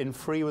throw it in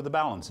free with a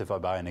balance if I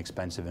buy an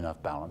expensive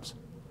enough balance.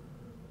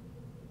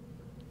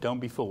 Don't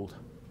be fooled.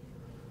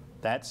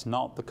 That's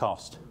not the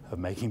cost of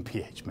making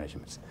pH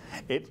measurements.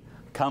 It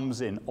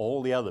comes in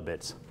all the other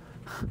bits,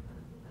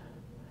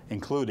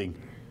 including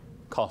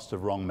cost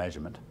of wrong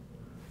measurement.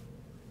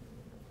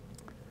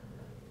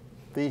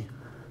 The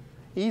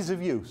ease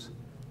of use.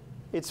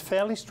 It's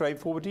fairly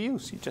straightforward to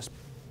use. You just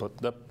put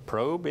the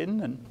probe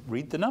in and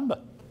read the number.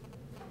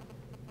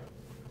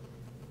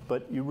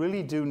 But you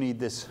really do need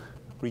this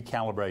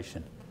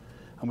recalibration.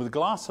 And with a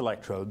glass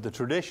electrode, the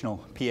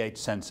traditional pH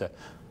sensor,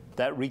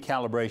 that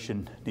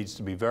recalibration needs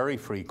to be very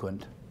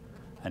frequent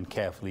and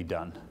carefully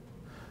done.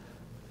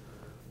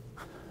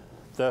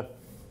 The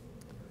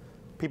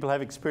people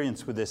have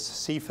experience with this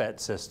CFET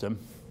system,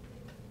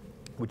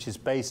 which is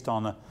based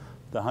on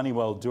the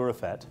Honeywell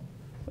Durafet.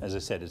 As I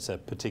said, it's a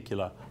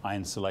particular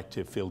ion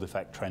selective field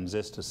effect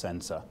transistor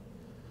sensor.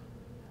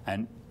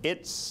 And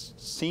it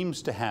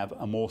seems to have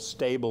a more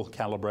stable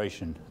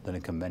calibration than a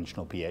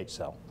conventional pH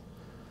cell.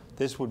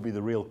 This would be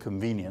the real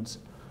convenience.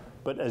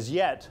 But as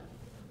yet,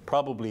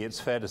 probably it's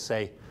fair to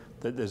say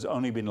that there's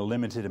only been a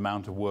limited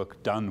amount of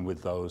work done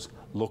with those,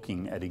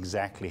 looking at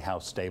exactly how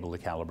stable the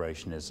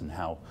calibration is and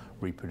how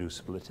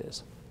reproducible it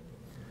is.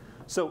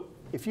 So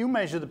if you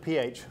measure the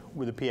pH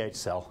with a pH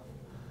cell,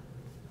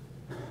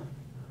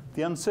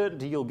 the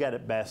uncertainty you'll get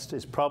at best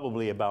is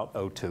probably about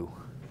O2.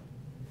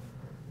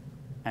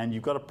 And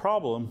you've got a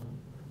problem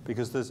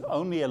because there's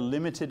only a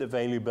limited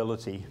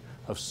availability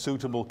of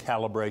suitable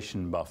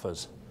calibration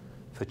buffers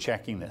for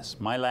checking this.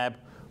 My lab,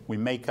 we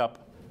make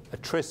up a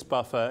tris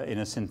buffer in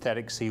a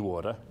synthetic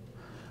seawater,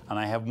 and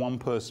I have one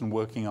person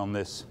working on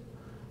this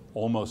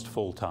almost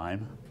full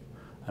time.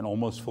 And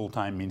almost full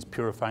time means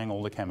purifying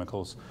all the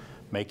chemicals,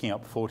 making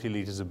up 40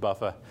 liters of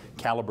buffer,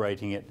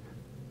 calibrating it,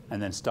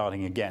 and then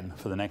starting again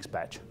for the next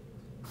batch.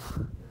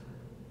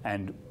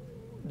 And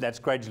that's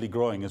gradually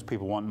growing as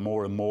people want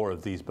more and more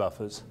of these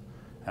buffers,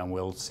 and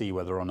we'll see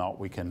whether or not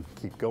we can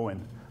keep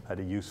going at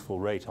a useful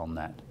rate on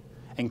that.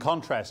 In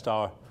contrast,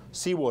 our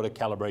seawater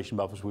calibration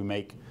buffers, we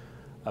make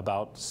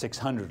about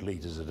 600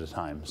 liters at a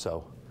time,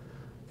 so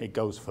it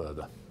goes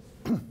further.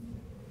 The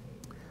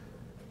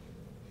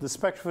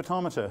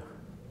spectrophotometer,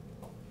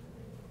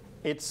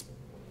 it's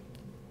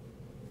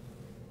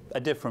a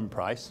different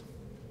price.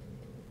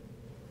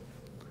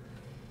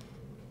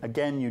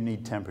 Again, you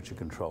need temperature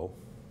control,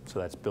 so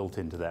that's built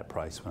into that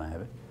price when I have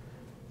it.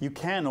 You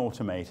can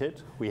automate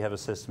it. We have a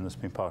system that's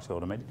been partially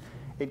automated.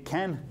 It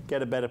can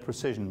get a better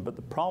precision, but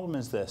the problem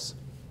is this.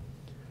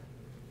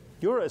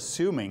 You're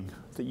assuming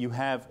that you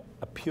have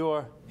a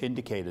pure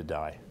indicator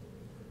dye.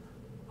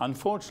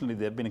 Unfortunately,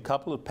 there have been a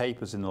couple of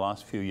papers in the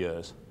last few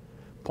years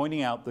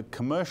pointing out that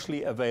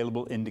commercially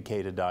available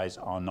indicator dyes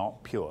are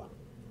not pure.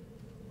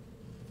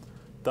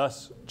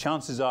 Thus,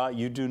 chances are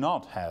you do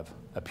not have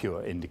a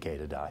pure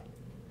indicator dye.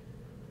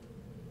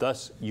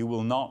 Thus, you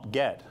will not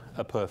get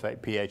a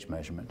perfect pH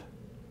measurement.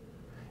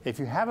 If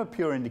you have a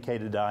pure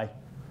indicator dye,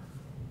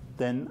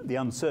 then the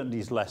uncertainty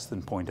is less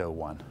than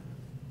 0.01.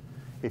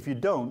 If you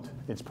don't,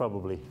 it's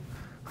probably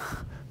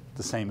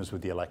the same as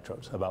with the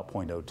electrodes, about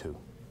 0.02.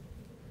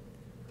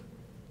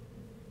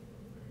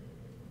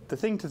 The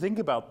thing to think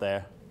about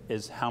there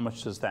is how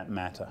much does that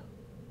matter?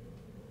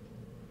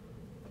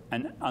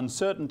 An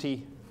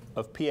uncertainty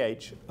of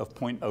pH of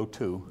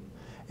 0.02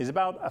 is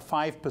about a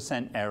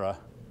 5% error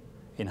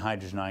in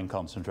hydrogen ion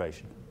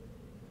concentration.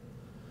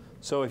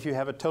 So if you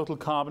have a total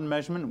carbon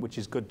measurement, which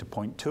is good to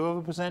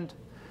 0.2%,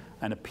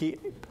 and a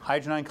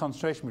hydrogen ion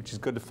concentration, which is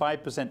good to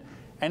 5%,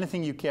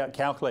 anything you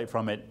calculate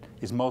from it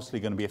is mostly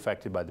going to be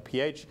affected by the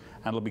pH,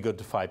 and it'll be good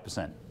to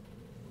 5%.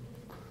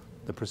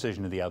 The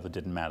precision of the other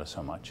didn't matter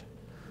so much.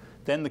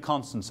 Then the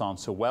constants aren't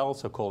so well,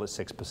 so call it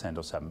 6%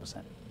 or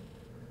 7%.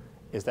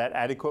 Is that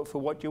adequate for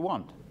what you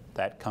want?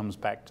 That comes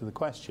back to the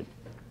question.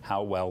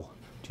 How well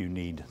do you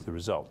need the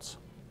results?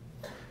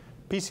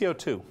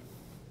 PCO2.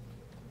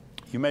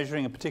 You're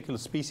measuring a particular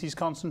species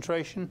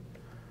concentration.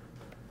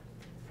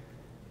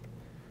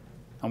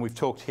 And we've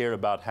talked here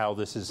about how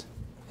this is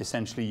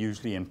essentially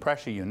usually in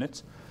pressure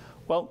units.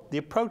 Well, the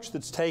approach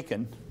that's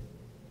taken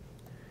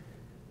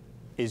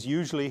is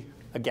usually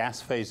a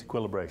gas phase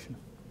equilibration.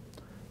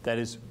 That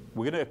is,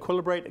 we're going to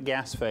equilibrate a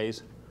gas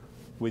phase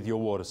with your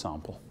water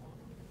sample.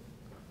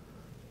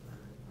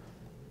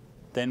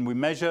 Then we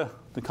measure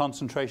the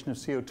concentration of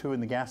CO2 in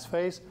the gas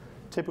phase,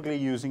 typically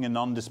using a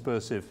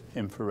non-dispersive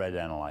infrared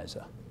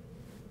analyzer.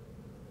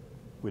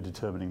 We're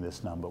determining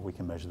this number. We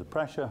can measure the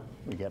pressure.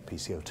 We get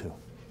PCO2.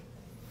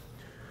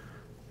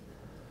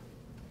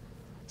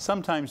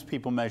 Sometimes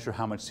people measure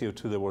how much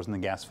CO2 there was in the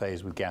gas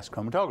phase with gas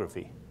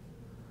chromatography.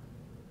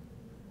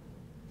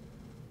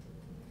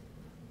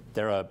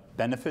 There are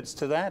benefits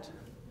to that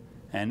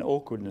and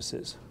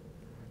awkwardnesses.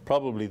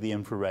 Probably the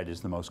infrared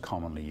is the most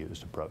commonly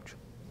used approach.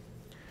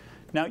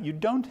 Now, you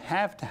don't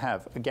have to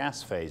have a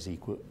gas phase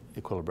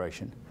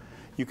equilibration.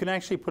 You can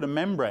actually put a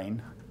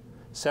membrane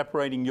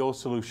separating your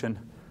solution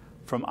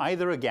from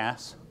either a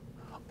gas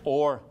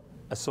or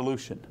a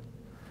solution.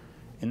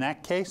 In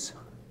that case,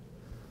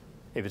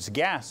 if it's a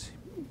gas,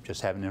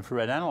 just have an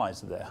infrared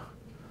analyzer there.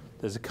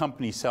 There's a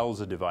company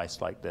sells a device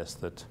like this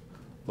that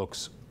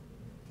looks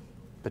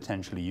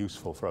potentially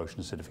useful for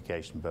ocean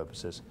acidification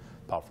purposes,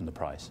 apart from the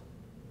price.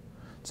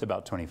 It's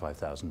about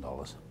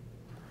 $25,000.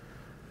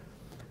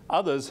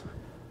 Others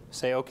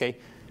say, okay,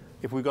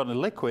 if we've got a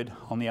liquid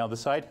on the other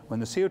side, when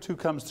the CO2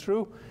 comes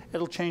through,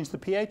 it'll change the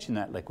pH in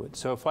that liquid.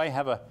 So if I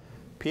have a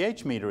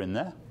pH meter in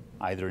there,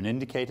 either an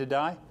indicator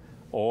dye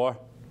or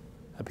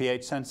a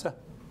pH sensor,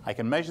 I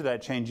can measure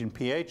that change in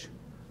pH.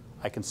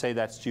 I can say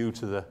that's due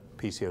to the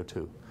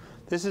PCO2.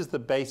 This is the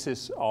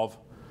basis of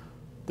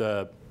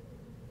the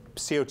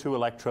CO2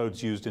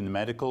 electrodes used in the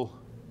medical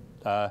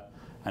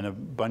and a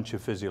bunch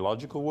of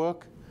physiological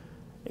work.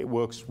 It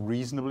works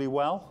reasonably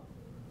well.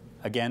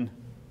 Again,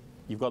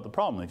 you've got the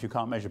problem. If you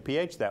can't measure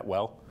pH that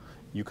well,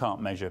 you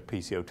can't measure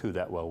PCO2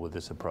 that well with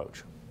this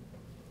approach.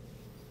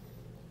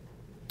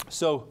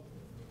 So,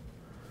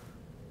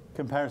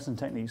 comparison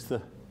techniques.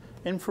 The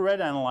infrared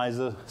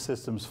analyzer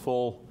systems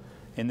fall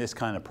in this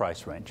kind of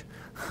price range.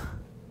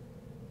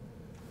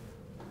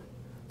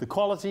 The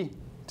quality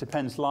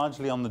depends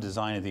largely on the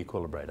design of the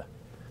equilibrator.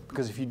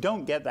 Because if you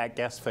don't get that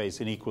gas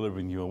phase in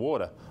equilibrium with your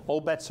water,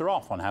 all bets are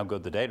off on how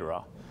good the data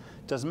are.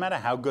 It doesn't matter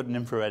how good an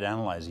infrared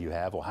analyzer you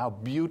have or how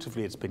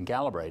beautifully it's been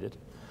calibrated.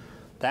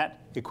 That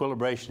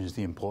equilibration is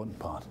the important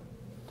part.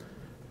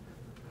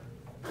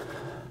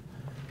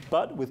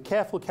 But with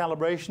careful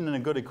calibration and a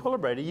good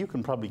equilibrator, you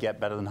can probably get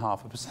better than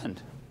 0.5%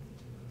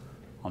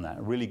 on that.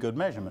 A really good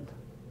measurement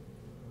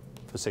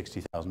for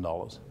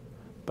 $60,000.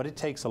 But it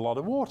takes a lot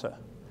of water.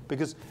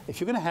 Because if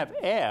you're going to have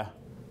air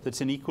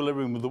that's in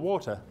equilibrium with the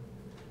water,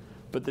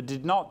 but that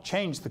did not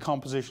change the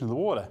composition of the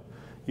water,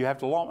 you have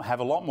to have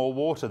a lot more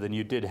water than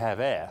you did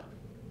have air.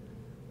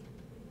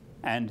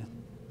 And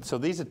so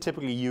these are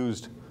typically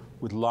used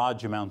with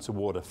large amounts of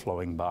water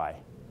flowing by.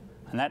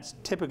 And that's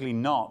typically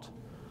not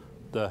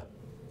the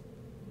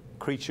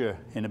creature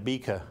in a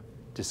beaker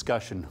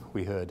discussion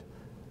we heard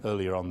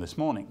earlier on this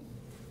morning.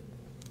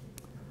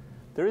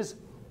 There is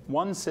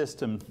one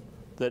system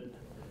that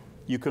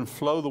you can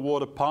flow the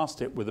water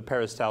past it with a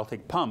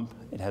peristaltic pump.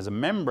 It has a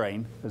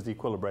membrane as the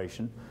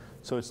equilibration,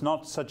 so it's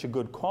not such a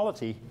good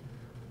quality,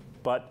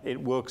 but it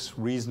works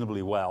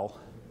reasonably well.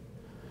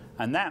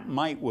 And that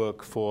might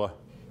work for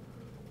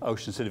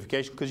ocean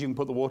acidification because you can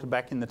put the water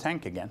back in the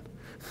tank again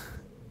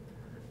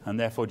and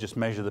therefore just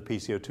measure the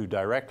PCO2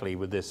 directly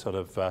with this sort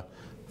of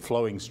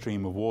flowing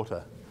stream of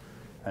water.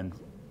 And,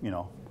 you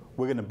know,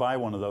 we're going to buy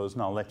one of those,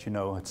 and I'll let you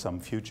know at some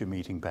future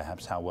meeting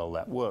perhaps how well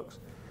that works.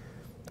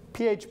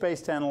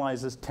 pH-based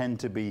analyzers tend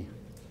to be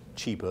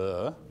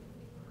cheaper.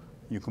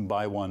 You can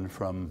buy one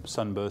from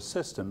Sunburst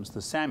Systems.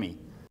 The SAMI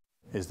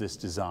is this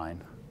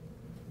design.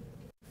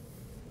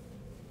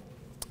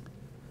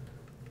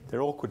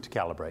 They're awkward to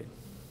calibrate.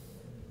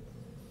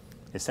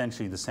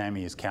 Essentially, the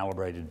SAMI is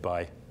calibrated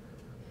by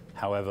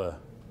however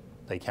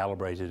they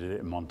calibrated it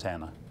in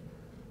Montana.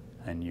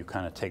 And you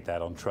kind of take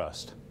that on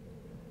trust.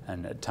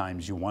 And at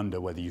times you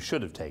wonder whether you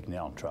should have taken it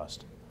on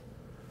trust.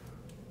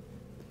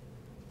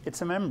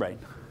 It's a membrane.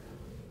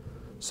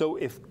 So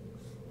if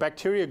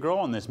bacteria grow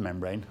on this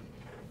membrane,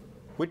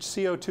 which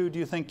CO2 do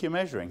you think you're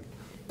measuring?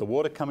 The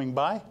water coming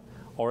by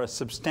or a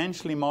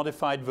substantially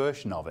modified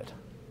version of it?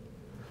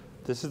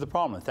 This is the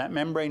problem. If that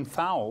membrane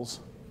fouls,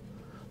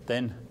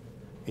 then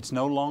it's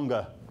no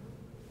longer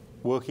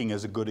working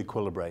as a good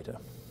equilibrator.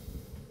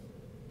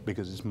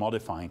 because it's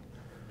modifying.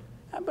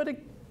 But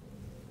it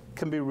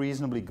can be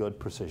reasonably good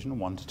precision,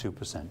 1 to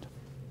 2%.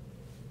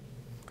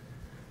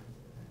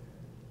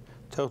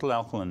 Total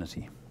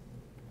alkalinity.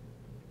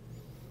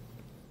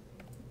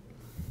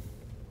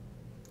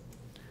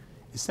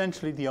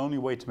 Essentially, the only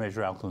way to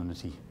measure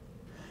alkalinity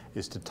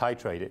is to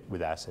titrate it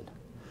with acid,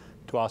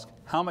 to ask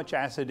how much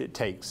acid it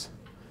takes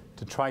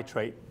to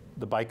titrate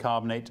the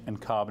bicarbonate and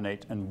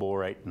carbonate and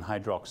borate and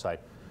hydroxide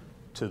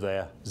to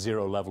their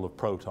zero level of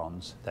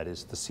protons, that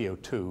is the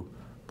CO2,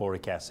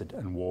 boric acid,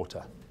 and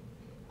water.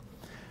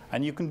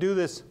 And you can do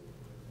this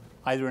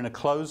either in a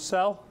closed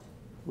cell,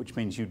 which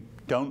means you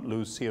don't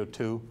lose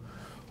CO2,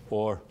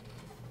 or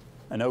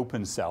an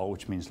open cell,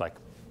 which means like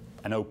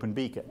an open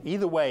beaker.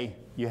 Either way,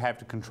 you have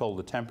to control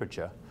the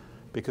temperature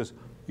because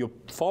you're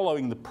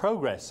following the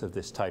progress of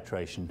this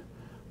titration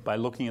by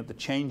looking at the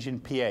change in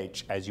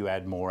pH as you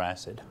add more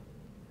acid.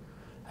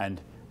 And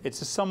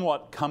it's a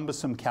somewhat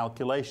cumbersome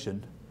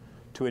calculation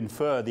to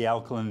infer the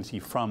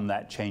alkalinity from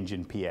that change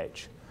in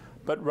pH,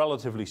 but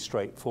relatively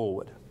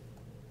straightforward.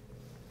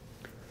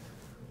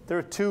 There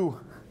are two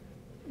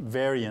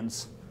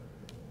variants.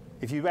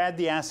 If you add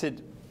the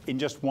acid in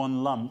just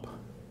one lump,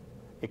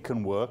 it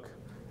can work.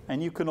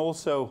 And you can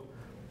also,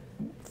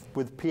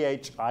 with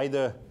pH,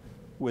 either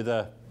with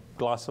a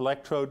glass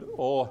electrode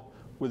or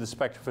with a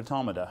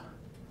spectrophotometer.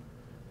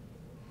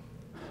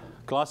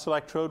 Glass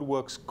electrode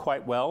works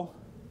quite well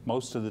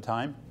most of the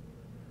time,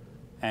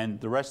 and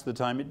the rest of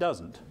the time it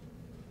doesn't.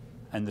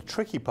 And the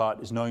tricky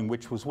part is knowing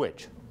which was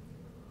which.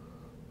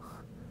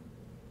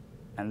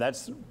 And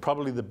that's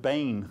probably the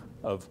bane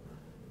of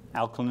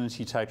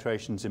alkalinity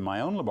titrations in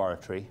my own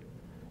laboratory,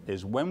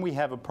 is when we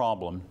have a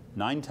problem,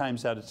 9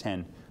 times out of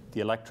 10, the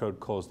electrode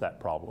caused that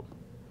problem.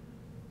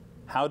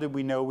 How did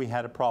we know we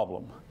had a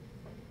problem?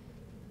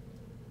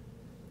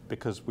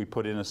 Because we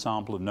put in a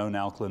sample of known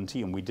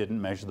alkalinity and we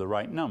didn't measure the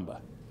right number.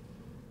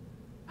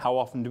 How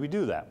often do we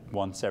do that?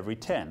 Once every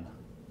 10.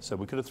 So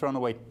we could have thrown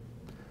away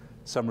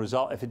some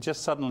result. If it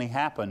just suddenly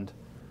happened,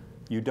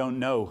 you don't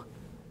know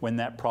when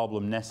that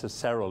problem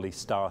necessarily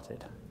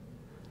started.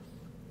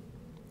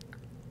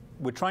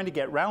 We're trying to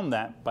get around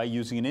that by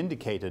using an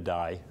indicator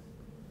dye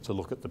to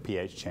look at the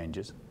pH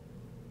changes.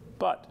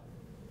 But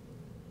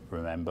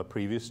remember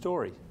previous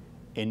story,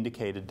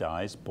 indicator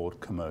dyes bought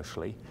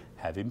commercially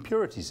have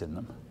impurities in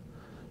them.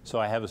 So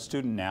I have a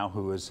student now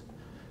who has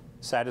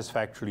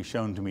satisfactorily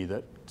shown to me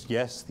that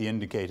yes, the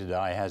indicator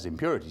dye has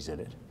impurities in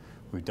it.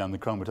 We've done the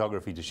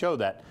chromatography to show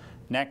that.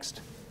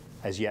 Next,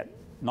 as yet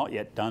not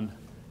yet done,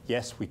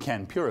 yes, we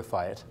can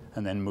purify it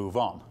and then move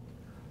on.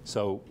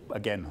 So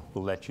again,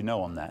 we'll let you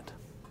know on that.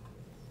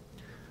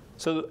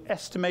 So the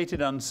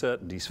estimated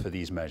uncertainties for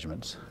these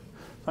measurements.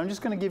 So I'm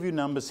just going to give you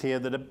numbers here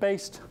that are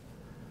based,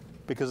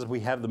 because we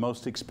have the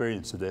most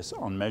experience of this,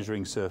 on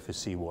measuring surface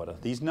seawater.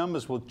 These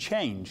numbers will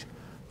change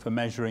for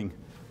measuring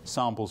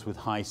samples with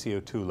high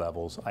CO2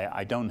 levels.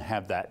 I don't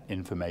have that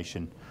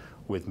information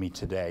with me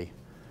today.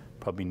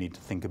 Probably need to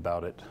think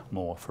about it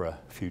more for a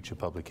future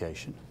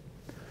publication.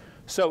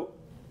 So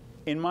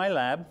in my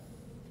lab,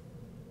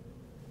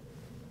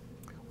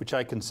 which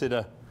I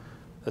consider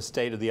a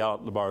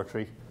state-of-the-art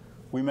laboratory,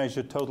 we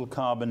measure total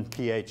carbon,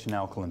 pH, and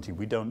alkalinity.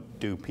 We don't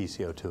do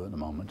PCO2 at the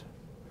moment.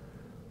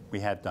 We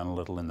have done a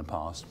little in the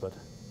past, but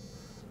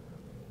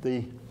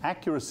the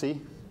accuracy,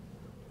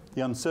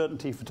 the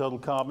uncertainty for total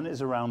carbon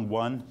is around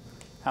 1,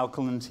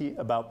 alkalinity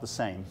about the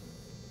same.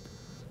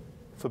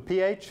 For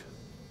pH,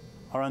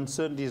 our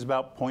uncertainty is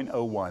about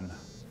 0.01.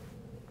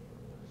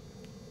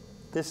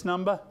 This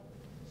number,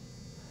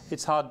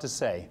 it's hard to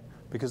say,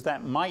 because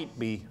that might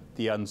be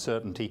the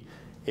uncertainty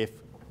if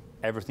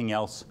everything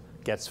else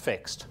gets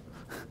fixed.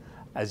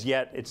 As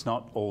yet, it's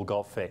not all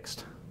got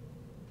fixed.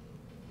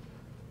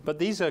 But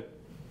these are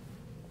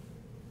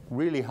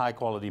really high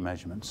quality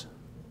measurements.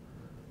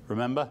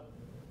 Remember,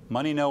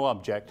 money no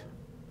object,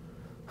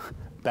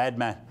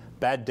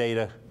 bad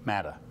data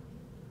matter.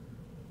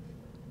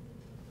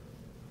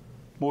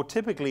 More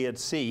typically at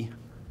sea,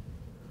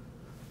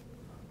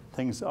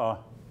 things are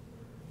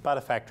about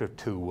a factor of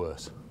 2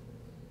 worse.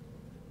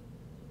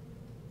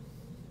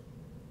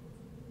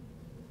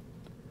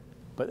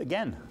 But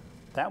again,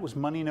 that was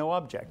money no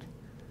object.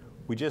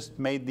 We just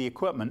made the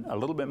equipment a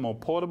little bit more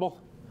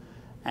portable,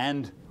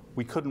 and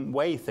we couldn't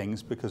weigh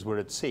things because we're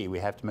at sea. We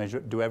have to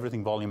do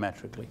everything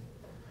volumetrically.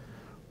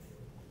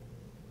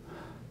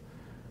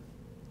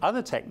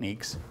 Other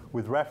techniques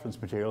with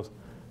reference materials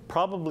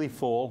probably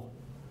fall,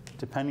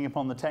 depending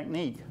upon the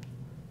technique,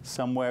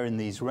 somewhere in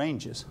these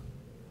ranges.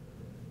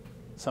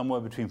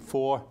 Somewhere between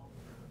 4,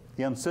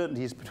 the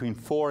uncertainty is between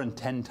 4 and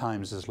 10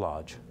 times as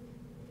large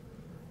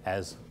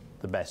as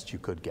the best you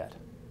could get.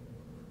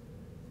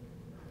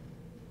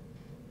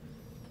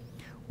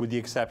 With the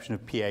exception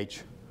of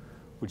pH,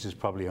 which is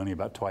probably only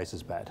about twice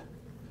as bad.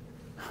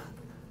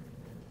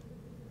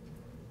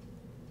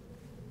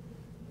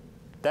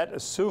 That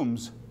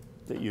assumes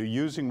that you're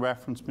using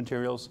reference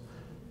materials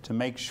to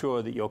make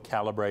sure that your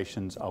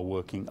calibrations are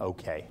working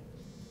okay.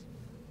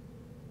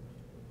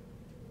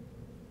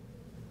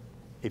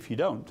 If you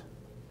don't,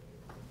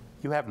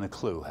 you haven't a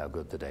clue how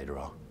good the data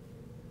are.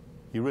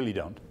 You really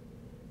don't.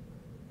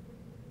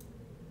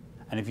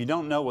 And if you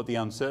don't know what the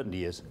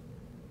uncertainty is,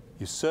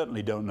 you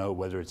certainly don't know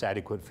whether it's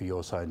adequate for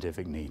your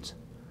scientific needs.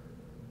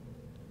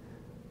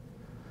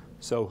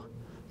 So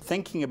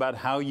thinking about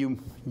how you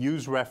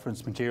use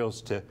reference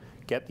materials to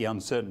get the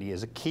uncertainty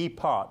is a key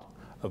part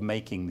of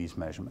making these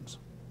measurements.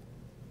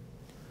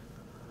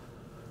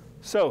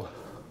 So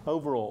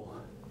overall,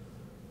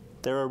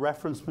 there are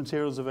reference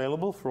materials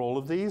available for all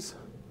of these.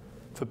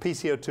 For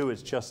PCO2,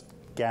 it's just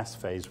gas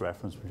phase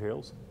reference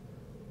materials.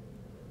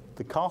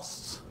 The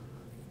costs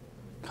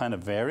kind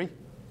of vary.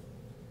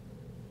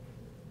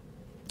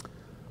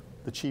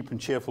 The cheap and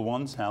cheerful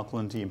ones,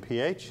 alkalinity and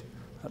pH,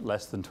 at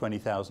less than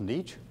 20,000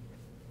 each.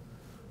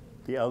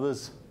 The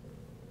others,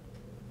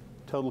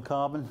 total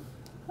carbon,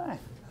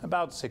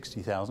 about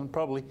 60,000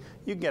 probably.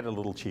 You can get a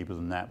little cheaper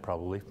than that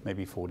probably,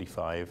 maybe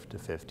 45 to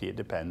 50, it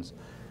depends.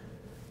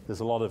 There's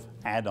a lot of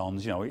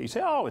add-ons, you know, you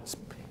say, oh,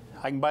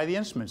 I can buy the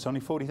instrument, it's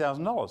only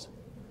 $40,000.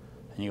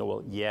 And you go,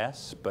 well,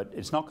 yes, but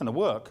it's not going to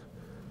work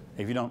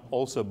if you don't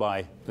also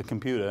buy the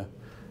computer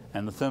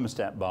and the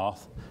thermostat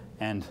bath,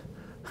 and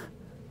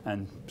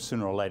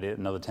sooner or later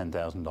another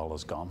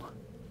 $10,000 gone.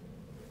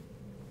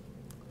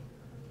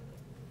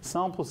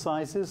 Sample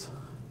sizes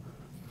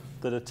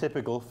that are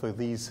typical for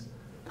these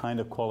kind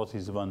of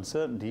qualities of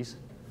uncertainties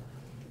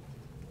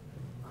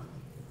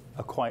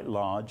are quite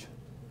large,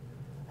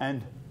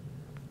 and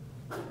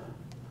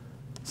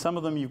some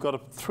of them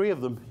three of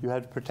them you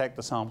had to protect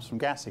the samples from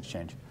gas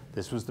exchange.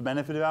 This was the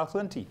benefit of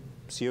alkalinity.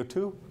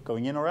 CO2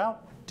 going in or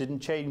out didn't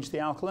change the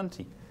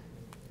alkalinity.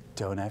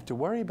 Don't have to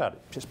worry about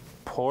it. Just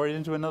pour it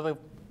into another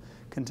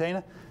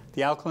container.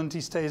 The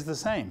alkalinity stays the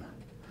same.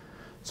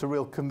 It's a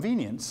real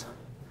convenience,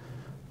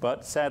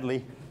 but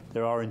sadly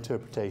there are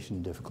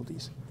interpretation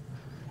difficulties.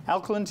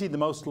 Alkalinity, the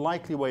most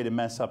likely way to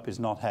mess up is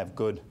not have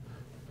good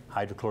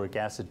hydrochloric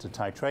acid to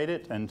titrate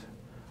it, and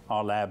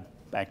our lab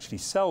actually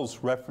sells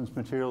reference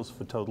materials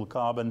for total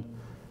carbon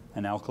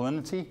and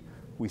alkalinity.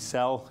 We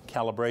sell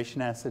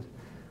calibration acid.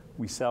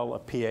 We sell a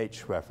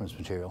pH reference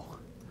material.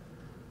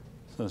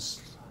 So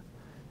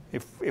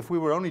if we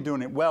were only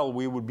doing it well,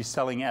 we would be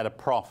selling at a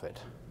profit.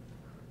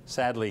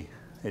 Sadly,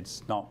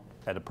 it's not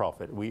at a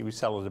profit. We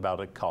sell it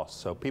about at cost.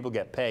 So people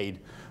get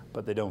paid,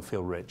 but they don't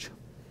feel rich.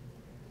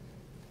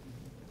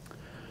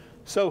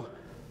 So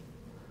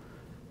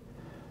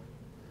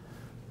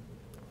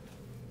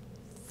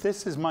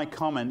this is my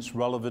comments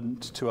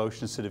relevant to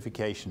ocean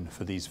acidification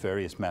for these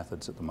various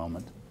methods at the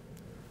moment.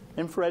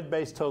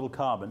 Infrared-based total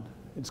carbon.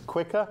 It's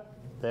quicker,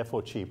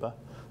 therefore cheaper.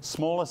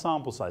 Smaller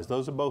sample size.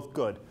 Those are both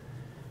good.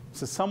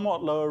 It's a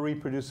somewhat lower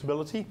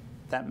reproducibility.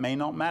 That may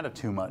not matter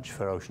too much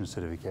for ocean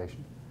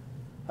acidification.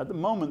 At the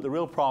moment, the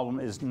real problem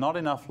is not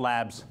enough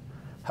labs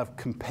have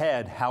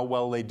compared how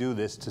well they do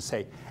this to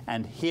say,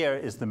 and here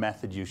is the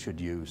method you should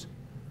use.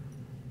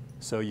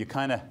 So you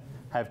kind of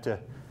have to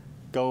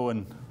go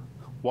and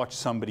watch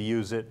somebody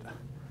use it,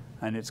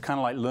 and it's kind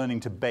of like learning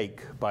to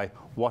bake by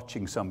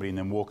watching somebody and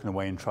then walking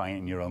away and trying it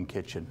in your own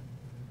kitchen.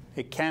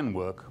 It can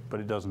work, but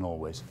it doesn't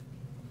always.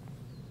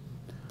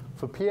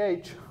 For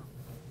pH,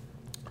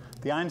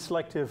 the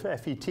ion-selective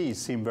FETs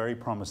seem very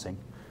promising.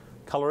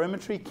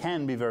 Colorimetry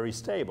can be very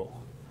stable,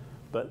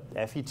 but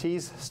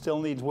FETs still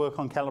needs work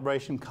on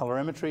calibration.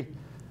 Colorimetry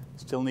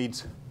still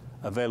needs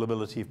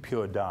availability of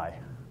pure dye.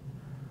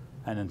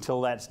 And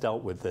until that's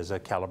dealt with, there's a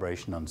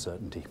calibration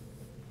uncertainty.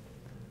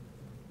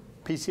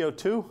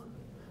 PCO2,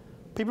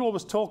 people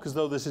always talk as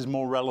though this is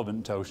more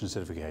relevant to ocean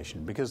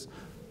acidification, because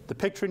the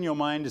picture in your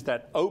mind is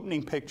that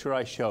opening picture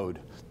I showed,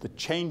 the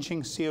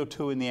changing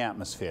CO2 in the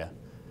atmosphere,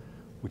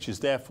 which is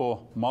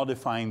therefore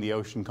modifying the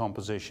ocean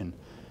composition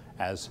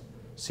as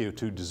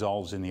CO2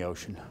 dissolves in the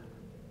ocean.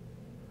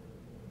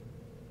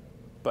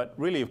 But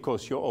really, of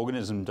course, your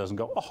organism doesn't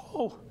go,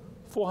 oh,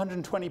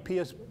 420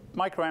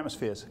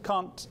 microatmospheres,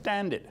 can't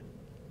stand it.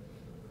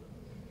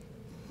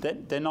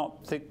 They're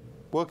not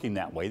working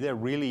that way. They're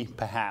really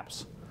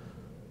perhaps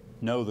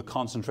know the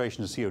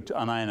concentration of CO2,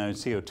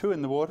 unionized CO2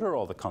 in the water,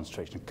 or the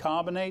concentration of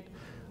carbonate,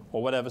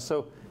 or whatever.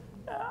 So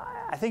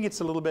I think it's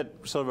a little bit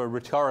sort of a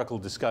rhetorical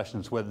discussion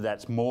as to whether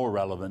that's more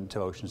relevant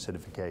to ocean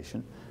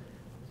acidification.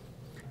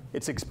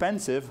 It's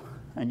expensive,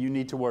 and you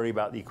need to worry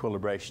about the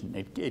equilibration.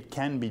 It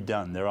can be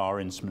done. There are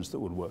instruments that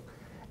would work.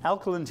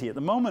 Alkalinity, at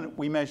the moment,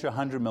 we measure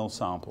 100 ml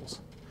samples.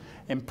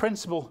 In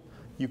principle,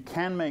 you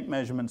can make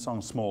measurements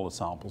on smaller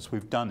samples.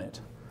 We've done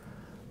it.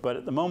 But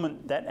at the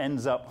moment, that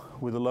ends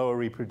up with a lower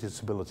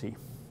reproducibility.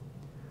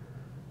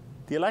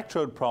 The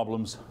electrode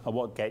problems are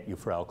what get you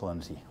for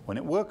alkalinity. When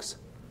it works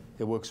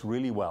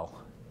really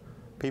well.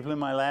 People in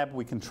my lab,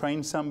 we can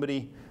train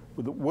somebody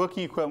with the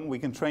working equipment, we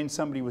can train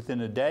somebody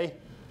within a day,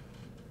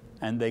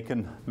 and they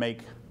can make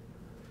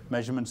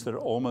measurements that are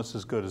almost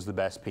as good as the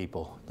best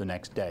people the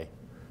next day,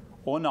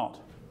 or not.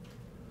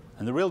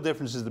 And the real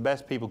difference is the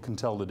best people can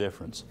tell the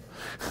difference.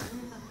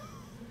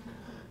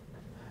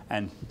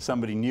 And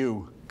somebody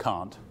new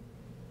can't.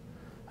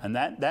 And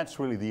that's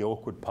really the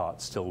awkward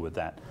part still with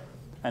that.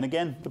 And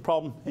again, the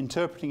problem,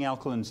 interpreting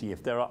alkalinity.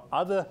 If there are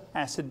other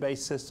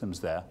acid-base systems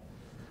there,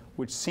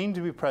 which seem to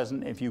be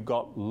present if you've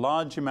got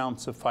large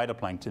amounts of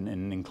phytoplankton in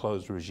an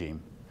enclosed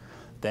regime.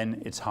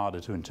 Then it's harder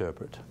to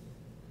interpret.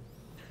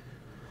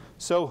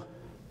 So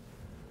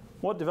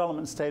what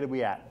development state are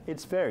we at?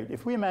 It's varied.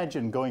 If we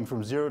imagine going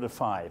from 0 to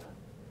 5,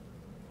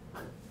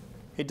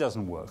 it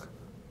doesn't work.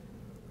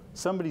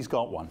 Somebody's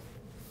got one.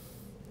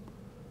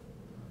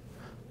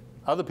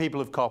 Other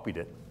people have copied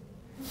it.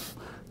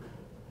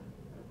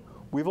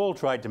 We've all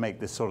tried to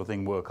make this sort of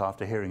thing work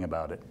after hearing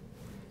about it.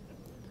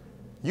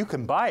 You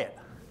can buy it.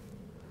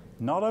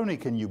 Not only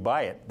can you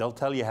buy it, they'll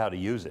tell you how to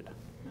use it.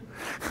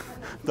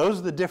 Those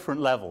are the different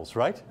levels,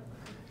 right?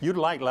 You'd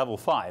like level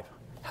 5.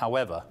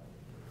 However,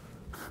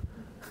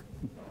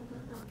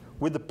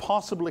 with the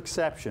possible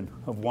exception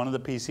of one of the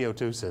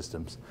PCO2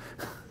 systems,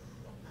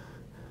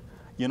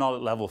 you're not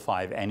at level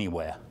 5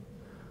 anywhere.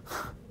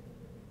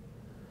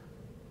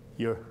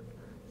 You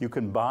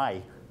can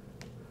buy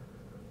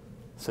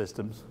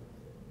systems.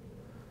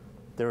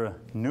 There are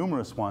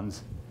numerous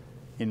ones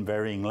in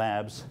varying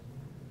labs.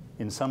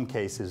 In some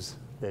cases,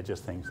 they're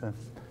just things.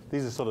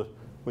 These are sort of,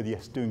 whether you're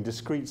doing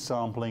discrete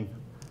sampling,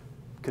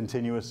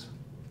 continuous.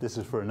 This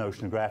is for an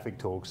oceanographic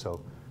talk, so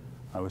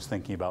I was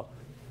thinking about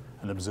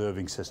an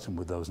observing system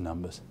with those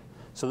numbers.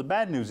 So the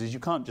bad news is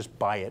you can't just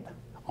buy it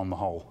on the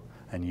whole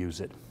and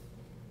use it.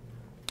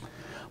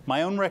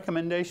 My own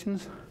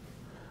recommendations,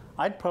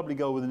 I'd probably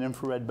go with an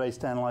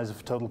infrared-based analyzer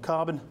for total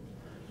carbon,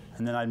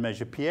 and then I'd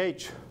measure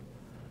pH,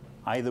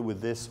 either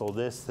with this or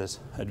this. There's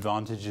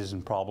advantages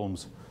and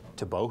problems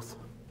to both.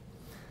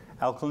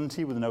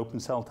 Alkalinity with an open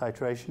cell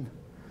titration.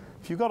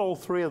 If you've got all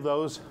three of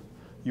those,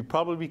 you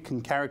probably can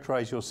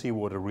characterize your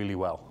seawater really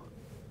well.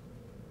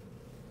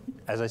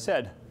 As I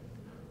said,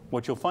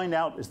 what you'll find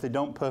out is they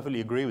don't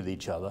perfectly agree with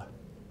each other.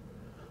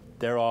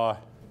 There are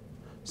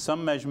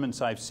some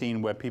measurements I've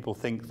seen where people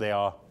think they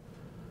are,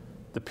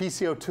 the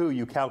PCO2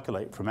 you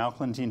calculate from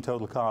alkalinity and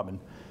total carbon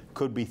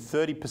could be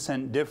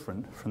 30%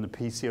 different from the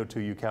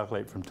PCO2 you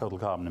calculate from total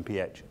carbon and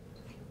pH.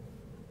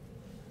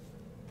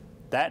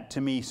 That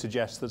to me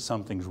suggests that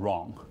something's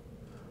wrong.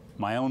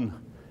 My own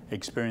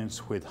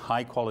experience with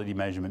high quality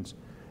measurements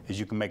is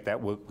you can make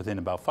that work within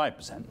about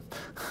 5%.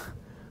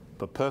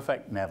 But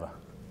perfect, never.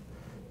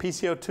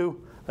 PCO2,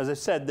 as I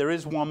said, there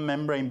is one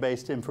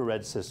membrane-based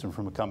infrared system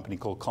from a company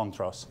called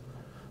Contras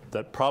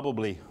that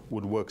probably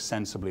would work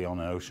sensibly on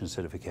an ocean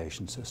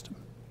acidification system.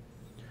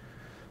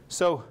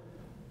 So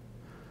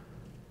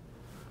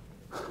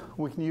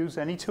we can use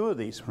any two of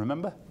these,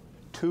 remember?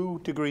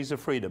 2 degrees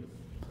of freedom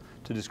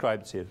to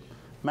describe the CO2.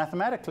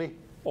 Mathematically,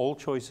 all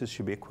choices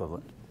should be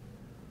equivalent.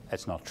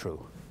 That's not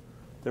true.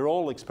 They're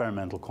all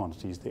experimental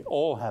quantities. They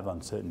all have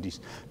uncertainties.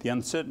 The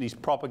uncertainties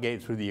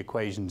propagate through the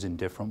equations in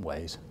different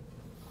ways.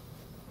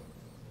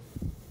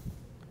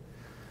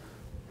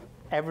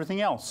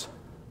 Everything else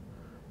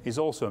is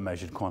also a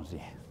measured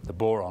quantity. The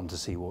boron to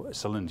seawater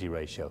salinity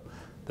ratio,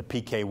 the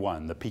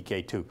pK1, the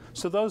pK2.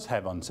 So those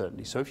have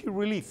uncertainty. So if you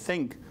really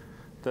think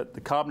that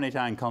the carbonate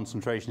ion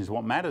concentration is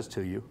what matters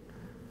to you,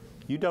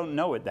 you don't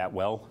know it that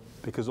well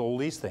because all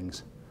these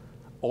things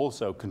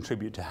also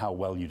contribute to how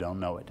well you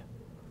don't know it.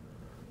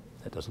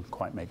 That doesn't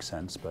quite make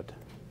sense, but.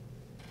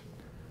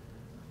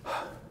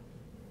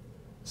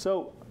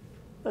 So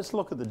let's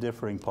look at the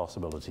differing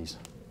possibilities.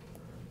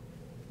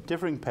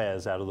 Differing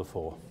pairs out of the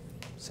 4,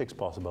 6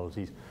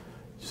 possibilities.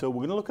 So we're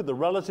going to look at the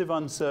relative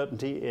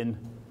uncertainty in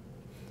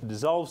the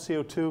dissolved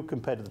CO2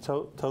 compared to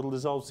the total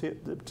dissolved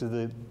CO2, to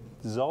the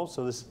dissolved.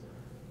 So this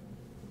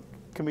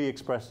can be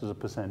expressed as a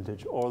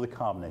percentage, or the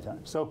carbonate ion.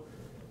 So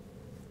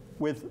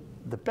with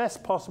the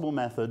best possible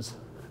methods,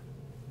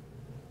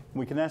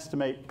 we can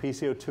estimate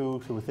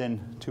PCO2 to within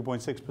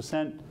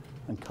 2.6%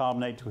 and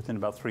carbonate to within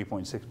about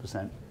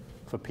 3.6%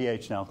 for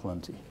pH and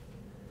alkalinity.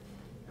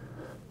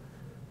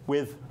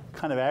 With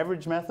kind of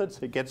average methods,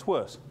 it gets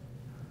worse.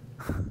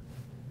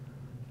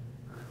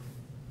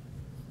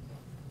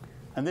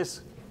 And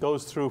this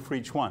goes through for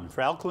each one.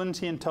 For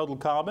alkalinity and total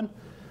carbon,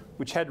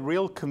 which had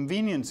real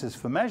conveniences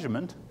for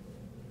measurement,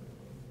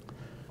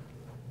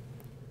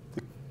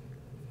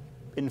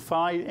 the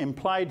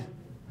implied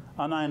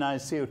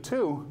unionized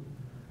CO2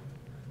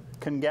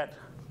 can get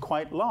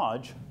quite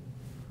large,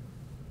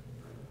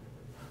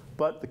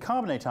 but the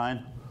carbonate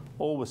ion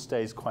always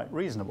stays quite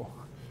reasonable.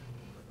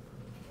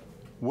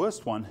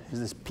 Worst one is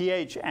this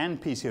pH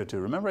and PCO2.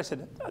 Remember I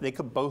said they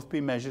could both be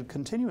measured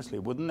continuously.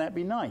 Wouldn't that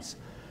be nice?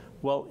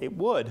 Well, it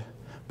would,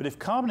 but if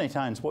carbonate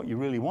ion is what you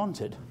really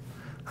wanted,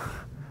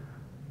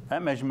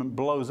 that measurement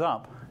blows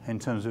up in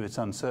terms of its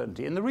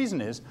uncertainty. And the reason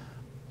is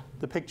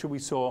the picture we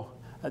saw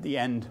at the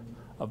end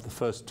of the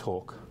first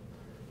talk.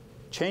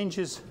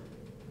 Changes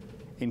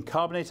in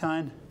carbonate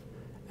ion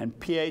and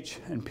pH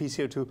and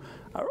PCO2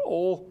 are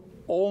all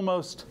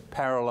almost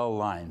parallel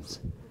lines.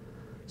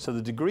 So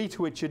the degree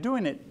to which you're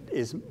doing it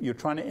is you're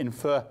trying to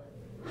infer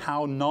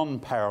how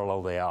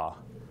non-parallel they are.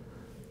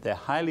 They're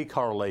highly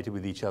correlated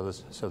with each other,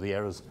 so the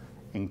errors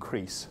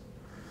increase.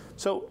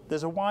 So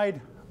there's a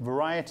wide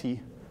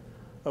variety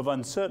of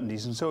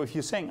uncertainties. And so if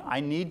you're saying,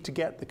 I need to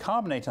get the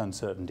carbonate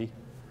uncertainty,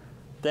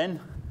 then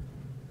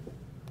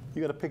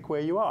you've got to pick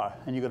where you are.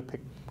 And you've got to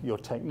pick your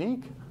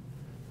technique,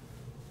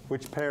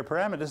 which pair of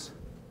parameters,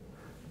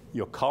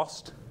 your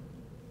cost,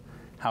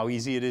 how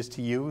easy it is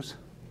to use,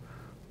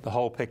 the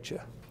whole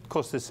picture. Of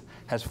course, this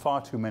has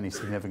far too many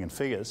significant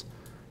figures,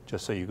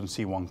 just so you can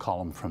see one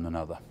column from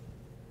another.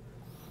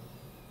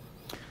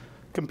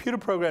 Computer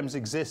programs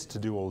exist to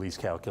do all these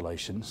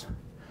calculations,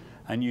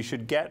 and you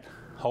should get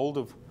hold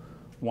of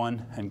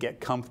one and get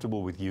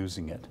comfortable with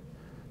using it,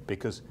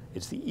 because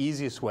it's the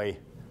easiest way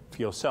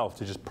for yourself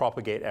to just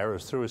propagate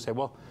errors through and say,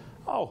 well,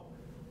 oh,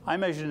 I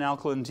measured an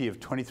alkalinity of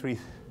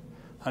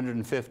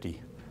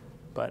 2350,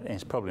 but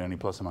it's probably only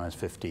plus or minus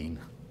 15.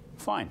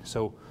 Fine.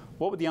 So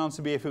what would the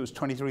answer be if it was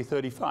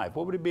 2335?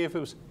 What would it be if it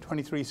was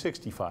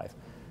 2365?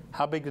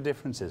 How big a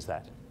difference is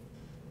that?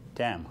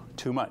 Damn,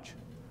 too much.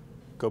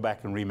 Go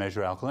back and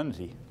remeasure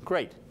alkalinity.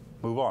 Great.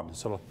 Move on.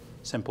 Sort of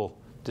simple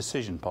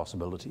decision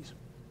possibilities.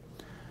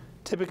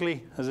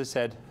 Typically, as I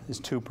said, is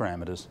two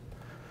parameters.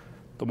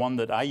 The one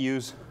that I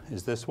use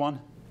is this one.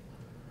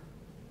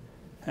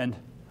 And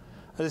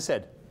as I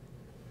said,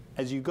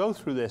 as you go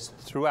through this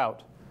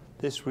throughout,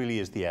 this really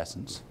is the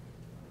essence.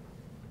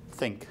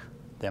 Think,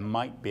 there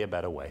might be a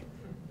better way.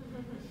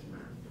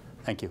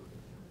 Thank you.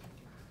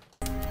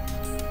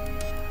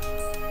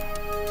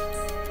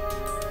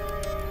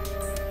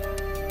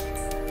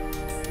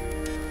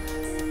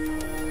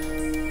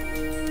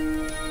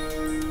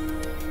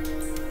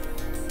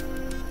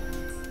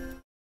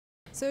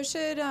 So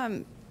should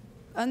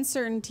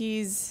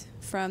uncertainties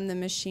from the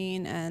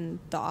machine and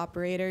the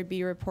operator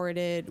be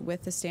reported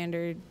with the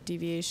standard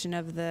deviation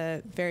of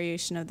the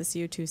variation of the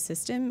CO2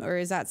 system, or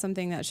is that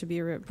something that should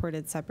be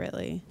reported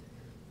separately?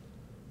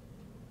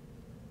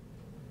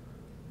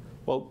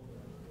 Well,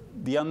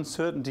 the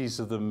uncertainties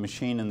of the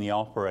machine and the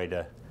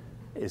operator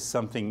is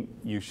something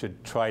you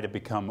should try to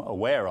become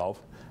aware of,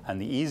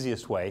 and the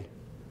easiest way,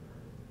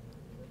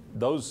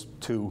 those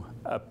two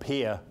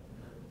appear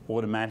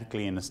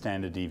automatically in the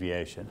standard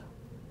deviation.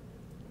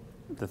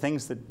 The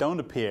things that don't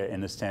appear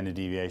in the standard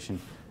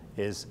deviation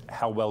is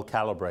how well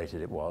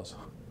calibrated it was.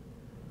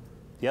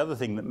 The other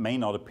thing that may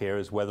not appear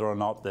is whether or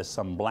not there's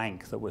some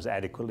blank that was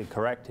adequately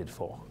corrected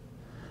for.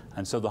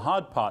 And so the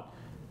hard part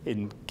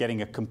in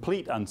getting a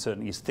complete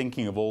uncertainty is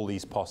thinking of all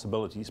these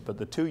possibilities, but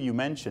the two you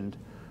mentioned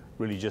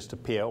really just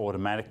appear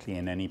automatically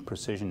in any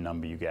precision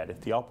number you get. If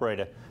the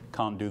operator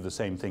can't do the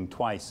same thing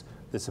twice,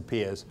 this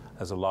appears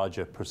as a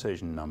larger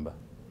precision number,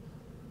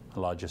 a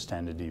larger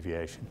standard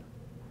deviation.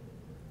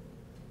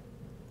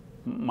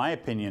 My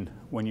opinion,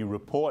 when you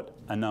report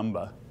a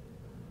number,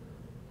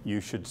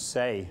 you should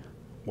say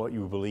what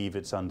you believe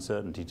its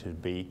uncertainty to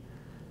be,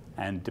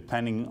 and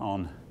depending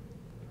on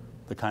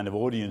the kind of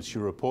audience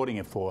you're reporting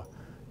it for,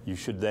 you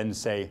should then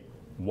say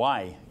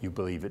why you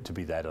believe it to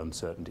be that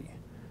uncertainty.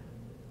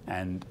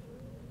 And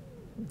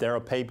there are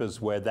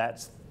papers where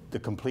that's the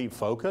complete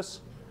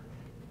focus.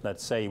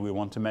 Let's say we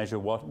want to measure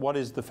what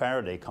is the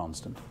Faraday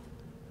constant.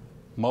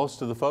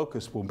 Most of the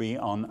focus will be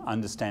on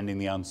understanding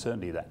the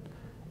uncertainty of that.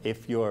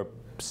 If you're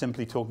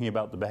simply talking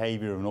about the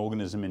behavior of an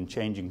organism in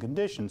changing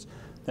conditions,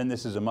 then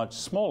this is a much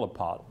smaller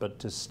part. But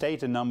to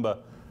state a number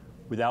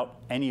without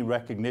any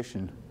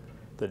recognition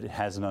that it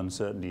has an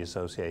uncertainty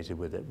associated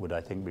with it would, I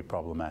think, be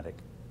problematic.